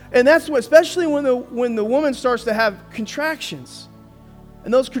 And that's what, especially when the woman starts to have contractions,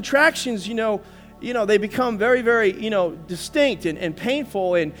 and those contractions, they become very, very, distinct and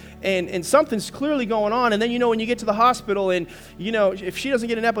painful, and something's clearly going on. And then, when you get to the hospital and, if she doesn't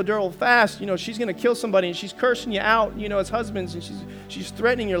get an epidural fast, she's going to kill somebody, and she's cursing you out, as husbands, and she's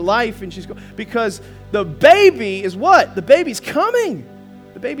threatening your life, and because the baby is what? The baby's coming.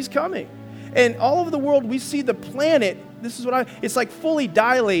 The baby's coming. And all over the world, we see the planet, it's like fully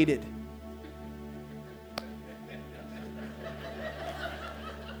dilated.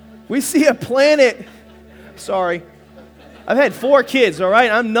 We see a planet, sorry, I've had 4 kids, all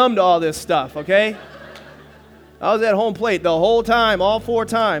right? I'm numb to all this stuff, okay? I was at home plate the whole time, all 4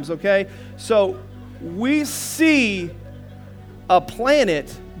 times, okay? So we see a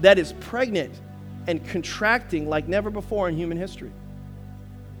planet that is pregnant and contracting like never before in human history.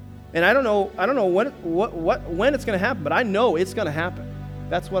 And I don't know when it's going to happen, but I know it's going to happen.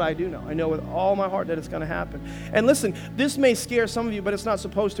 That's what I do know. I know with all my heart that it's going to happen. And listen, this may scare some of you, but it's not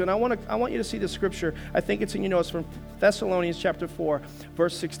supposed to. And I want you to see the scripture. I think it's in your notes from Thessalonians chapter 4,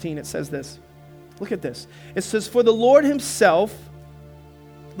 verse 16. It says this. Look at this. It says, for the Lord himself,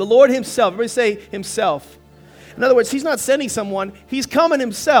 everybody say himself. In other words, he's not sending someone, he's coming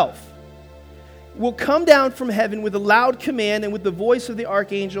himself. Will come down from heaven with a loud command and with the voice of the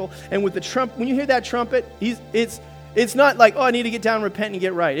archangel and with the trumpet. When you hear that trumpet, it's not like, I need to get down and repent and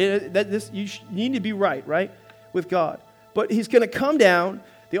get right. You need to be right with God. But he's going to come down,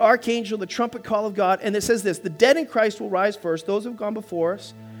 the archangel, the trumpet call of God, and it says this, the dead in Christ will rise first, those who have gone before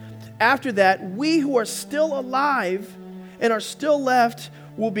us. After that, we who are still alive and are still left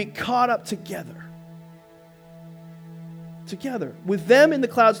will be caught up together with them in the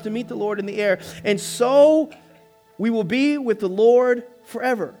clouds to meet the Lord in the air. And so we will be with the Lord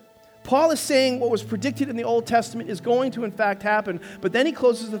forever. Paul is saying what was predicted in the Old Testament is going to in fact happen. But then he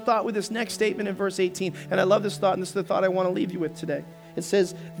closes the thought with this next statement in verse 18. And I love this thought, and this is the thought I want to leave you with today. It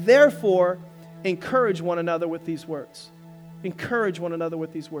says, therefore, encourage one another with these words. Encourage one another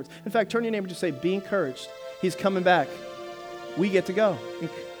with these words. In fact, turn to your neighbor and just say, be encouraged. He's coming back. We get to go.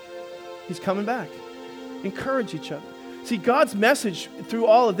 He's coming back. Encourage each other. See, God's message through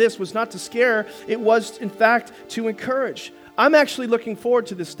all of this was not to scare. It was, in fact, to encourage. I'm actually looking forward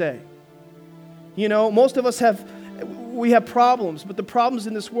to this day. Most of us have problems, but the problems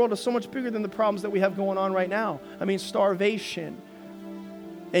in this world are so much bigger than the problems that we have going on right now. I mean, starvation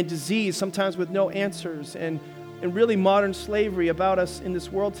and disease, sometimes with no answers, and really modern slavery about us in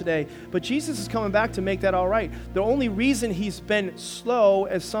this world today. But Jesus is coming back to make that all right. The only reason he's been slow,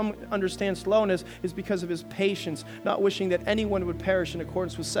 as some understand slowness, is because of his patience, not wishing that anyone would perish in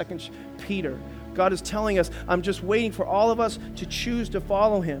accordance with 2 Peter. God is telling us, I'm just waiting for all of us to choose to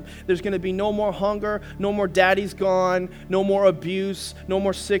follow him. There's going to be no more hunger, no more daddy's gone, no more abuse, no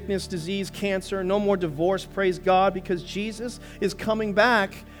more sickness, disease, cancer, no more divorce, praise God, because Jesus is coming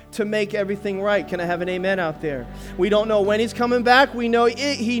back to make everything right. Can I have an amen out there? We don't know when he's coming back. We know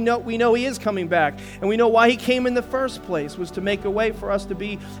he is coming back. And we know why he came in the first place, was to make a way for us to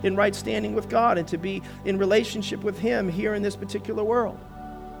be in right standing with God and to be in relationship with him here in this particular world.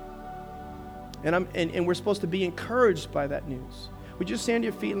 And we're supposed to be encouraged by that news. Would you stand to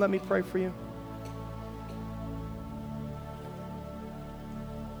your feet and let me pray for you?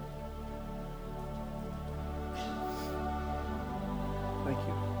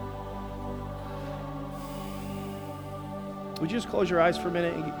 would you just close your eyes for a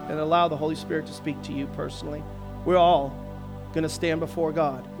minute and allow the Holy Spirit to speak to you personally? We're all going to stand before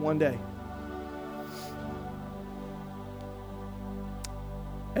God one day.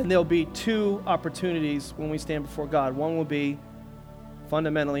 And there'll be two opportunities when we stand before God. One will be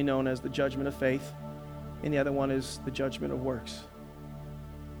fundamentally known as the judgment of faith, and the other one is the judgment of works.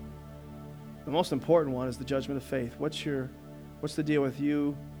 The most important one is the judgment of faith. What's the deal with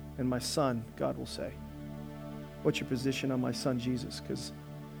you and my son, God will say. What's your position on my son Jesus? Because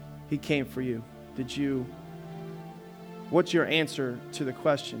he came for you. What's your answer to the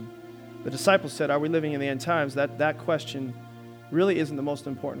question? The disciples said, are we living in the end times? That question really isn't the most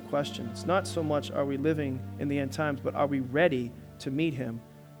important question. It's not so much are we living in the end times, but are we ready to meet him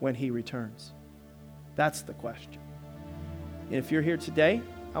when he returns? That's the question. And if you're here today,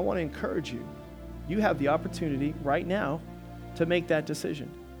 I want to encourage you. You have the opportunity right now to make that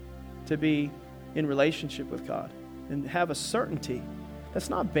decision, to be in relationship with God and have a certainty that's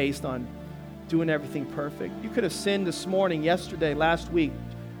not based on doing everything perfect. You could have sinned this morning, yesterday, last week.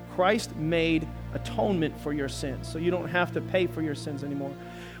 Christ made atonement for your sins, so you don't have to pay for your sins anymore.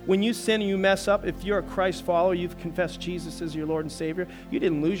 When you sin and you mess up, if you're a Christ follower, you've confessed Jesus as your Lord and Savior, you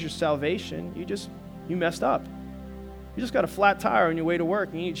didn't lose your salvation. You messed up. You just got a flat tire on your way to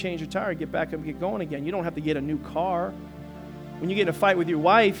work, and you need to change your tire, get back up and get going again. You don't have to get a new car. When you get in a fight with your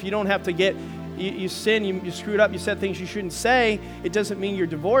wife, you don't have to get, you sin, you screwed up, you said things you shouldn't say. It doesn't mean you're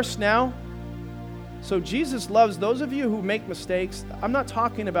divorced now. So Jesus loves those of you who make mistakes. I'm not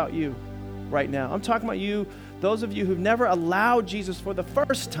talking about you right now. I'm talking about you, those of you who've never allowed Jesus for the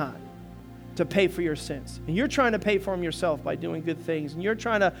first time to pay for your sins. And you're trying to pay for them yourself by doing good things. And you're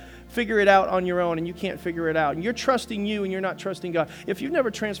trying to figure it out on your own, and you can't figure it out. And you're trusting you, and you're not trusting God. If you've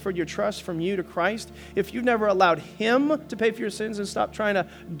never transferred your trust from you to Christ, if you've never allowed him to pay for your sins and stop trying to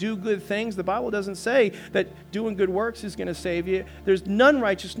do good things, the Bible doesn't say that doing good works is going to save you. There's none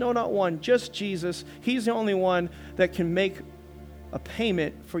righteous, no, not one, just Jesus. He's the only one that can make a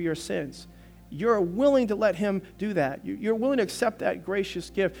payment for your sins. You're willing to let him do that. You're willing to accept that gracious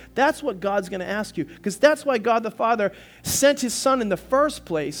gift. That's what God's going to ask you. Because that's why God the Father sent his Son in the first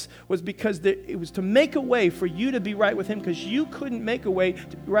place, was because it was to make a way for you to be right with him, because you couldn't make a way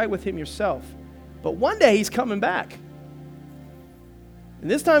to be right with him yourself. But one day he's coming back. And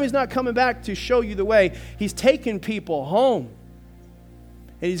this time he's not coming back to show you the way. He's taking people home.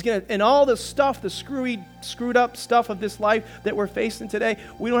 And all the stuff, the screwed up stuff of this life that we're facing today,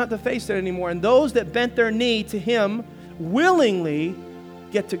 we don't have to face it anymore. And those that bent their knee to him willingly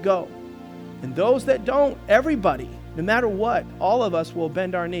get to go. And those that don't, everybody, no matter what, all of us will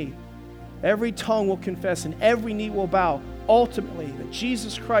bend our knee. Every tongue will confess and every knee will bow, ultimately, that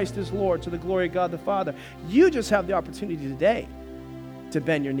Jesus Christ is Lord, to the glory of God the Father. You just have the opportunity today to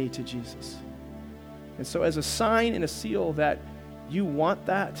bend your knee to Jesus. And so as a sign and a seal that you want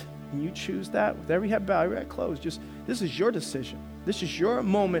that, and you choose that, with every head bowed, every eye closed, this is your decision. This is your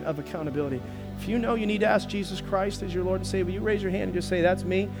moment of accountability. If you know you need to ask Jesus Christ as your Lord and Savior, you raise your hand and just say, that's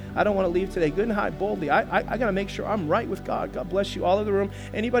me. I don't want to leave today. Good and high, boldly. I got to make sure I'm right with God. God bless you all in the room.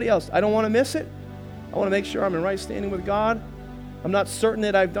 Anybody else? I don't want to miss it. I want to make sure I'm in right standing with God. I'm not certain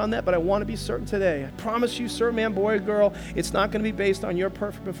that I've done that, but I want to be certain today. I promise you, sir, man, boy, girl, it's not going to be based on your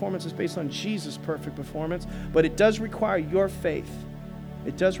perfect performance. It's based on Jesus' perfect performance. But it does require your faith.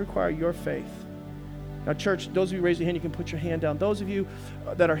 It does require your faith. Now, church, those of you who raise your hand, you can put your hand down. Those of you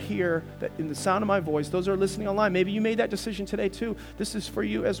that are here, that in the sound of my voice, those that are listening online, maybe you made that decision today too. This is for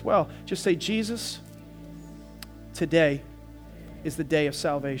you as well. Just say, Jesus, today is the day of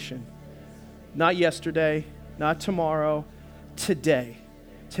salvation. Not yesterday, not tomorrow, today.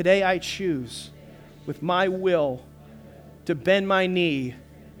 Today I choose with my will to bend my knee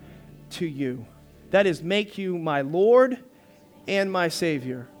to you. That is, make you my Lord and my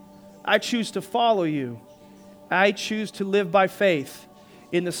Savior. I choose to follow you. I choose to live by faith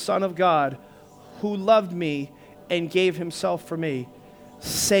in the Son of God who loved me and gave himself for me.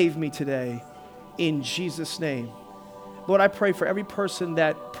 Save me today in Jesus' name. Lord, I pray for every person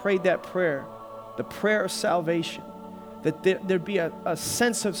that prayed that prayer, the prayer of salvation, that there'd be a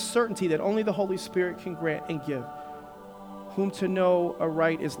sense of certainty that only the Holy Spirit can grant and give. Whom to know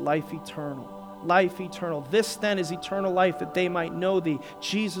aright is life eternal. Life eternal. This then is eternal life, that they might know thee,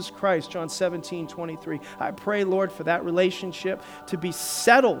 Jesus Christ, John 17:23. I pray, Lord, for that relationship to be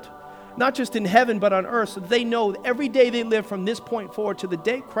settled, not just in heaven, but on earth, so that they know that every day they live from this point forward to the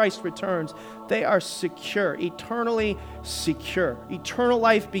day Christ returns, they are secure, eternally secure. Eternal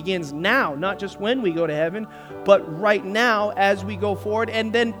life begins now, not just when we go to heaven, but right now as we go forward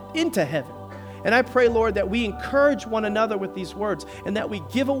and then into heaven. And I pray, Lord, that we encourage one another with these words and that we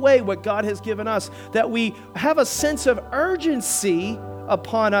give away what God has given us, that we have a sense of urgency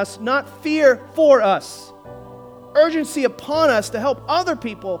upon us, not fear for us. Urgency upon us to help other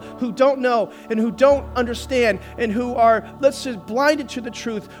people who don't know and who don't understand and who are, let's just, blinded to the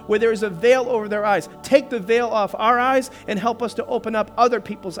truth where there is a veil over their eyes. Take the veil off our eyes and help us to open up other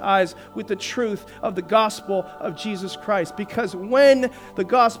people's eyes with the truth of the gospel of Jesus Christ. Because when the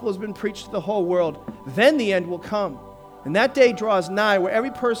gospel has been preached to the whole world, then the end will come. And that day draws nigh where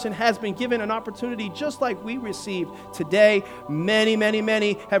every person has been given an opportunity just like we received today. Many, many,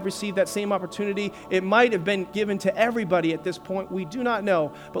 many have received that same opportunity. It might have been given to everybody at this point. We do not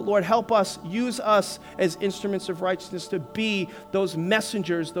know. But Lord, help us, use us as instruments of righteousness to be those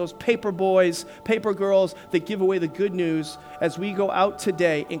messengers, those paper boys, paper girls that give away the good news as we go out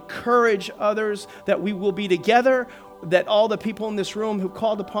today. Encourage others that we will be together, that all the people in this room who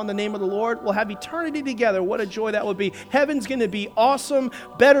called upon the name of the Lord will have eternity together. What a joy that would be. Heaven's going to be awesome,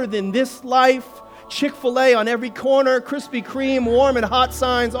 better than this life. Chick-fil-A on every corner, Krispy Kreme, warm and hot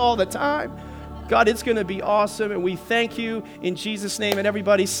signs all the time. God, it's going to be awesome, and we thank you in Jesus' name. And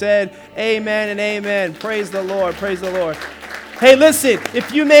everybody said, amen and amen. Praise the Lord, praise the Lord. Hey, listen,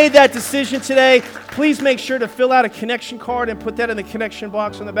 if you made that decision today, please make sure to fill out a connection card and put that in the connection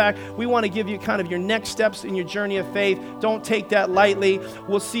box on the back. We want to give you kind of your next steps in your journey of faith. Don't take that lightly.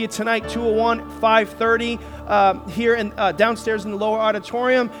 We'll see you tonight, 201, 5:30, here in, downstairs in the lower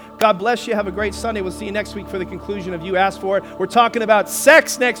auditorium. God bless you. Have a great Sunday. We'll see you next week for the conclusion of You Asked For It. We're talking about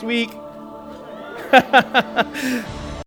sex next week.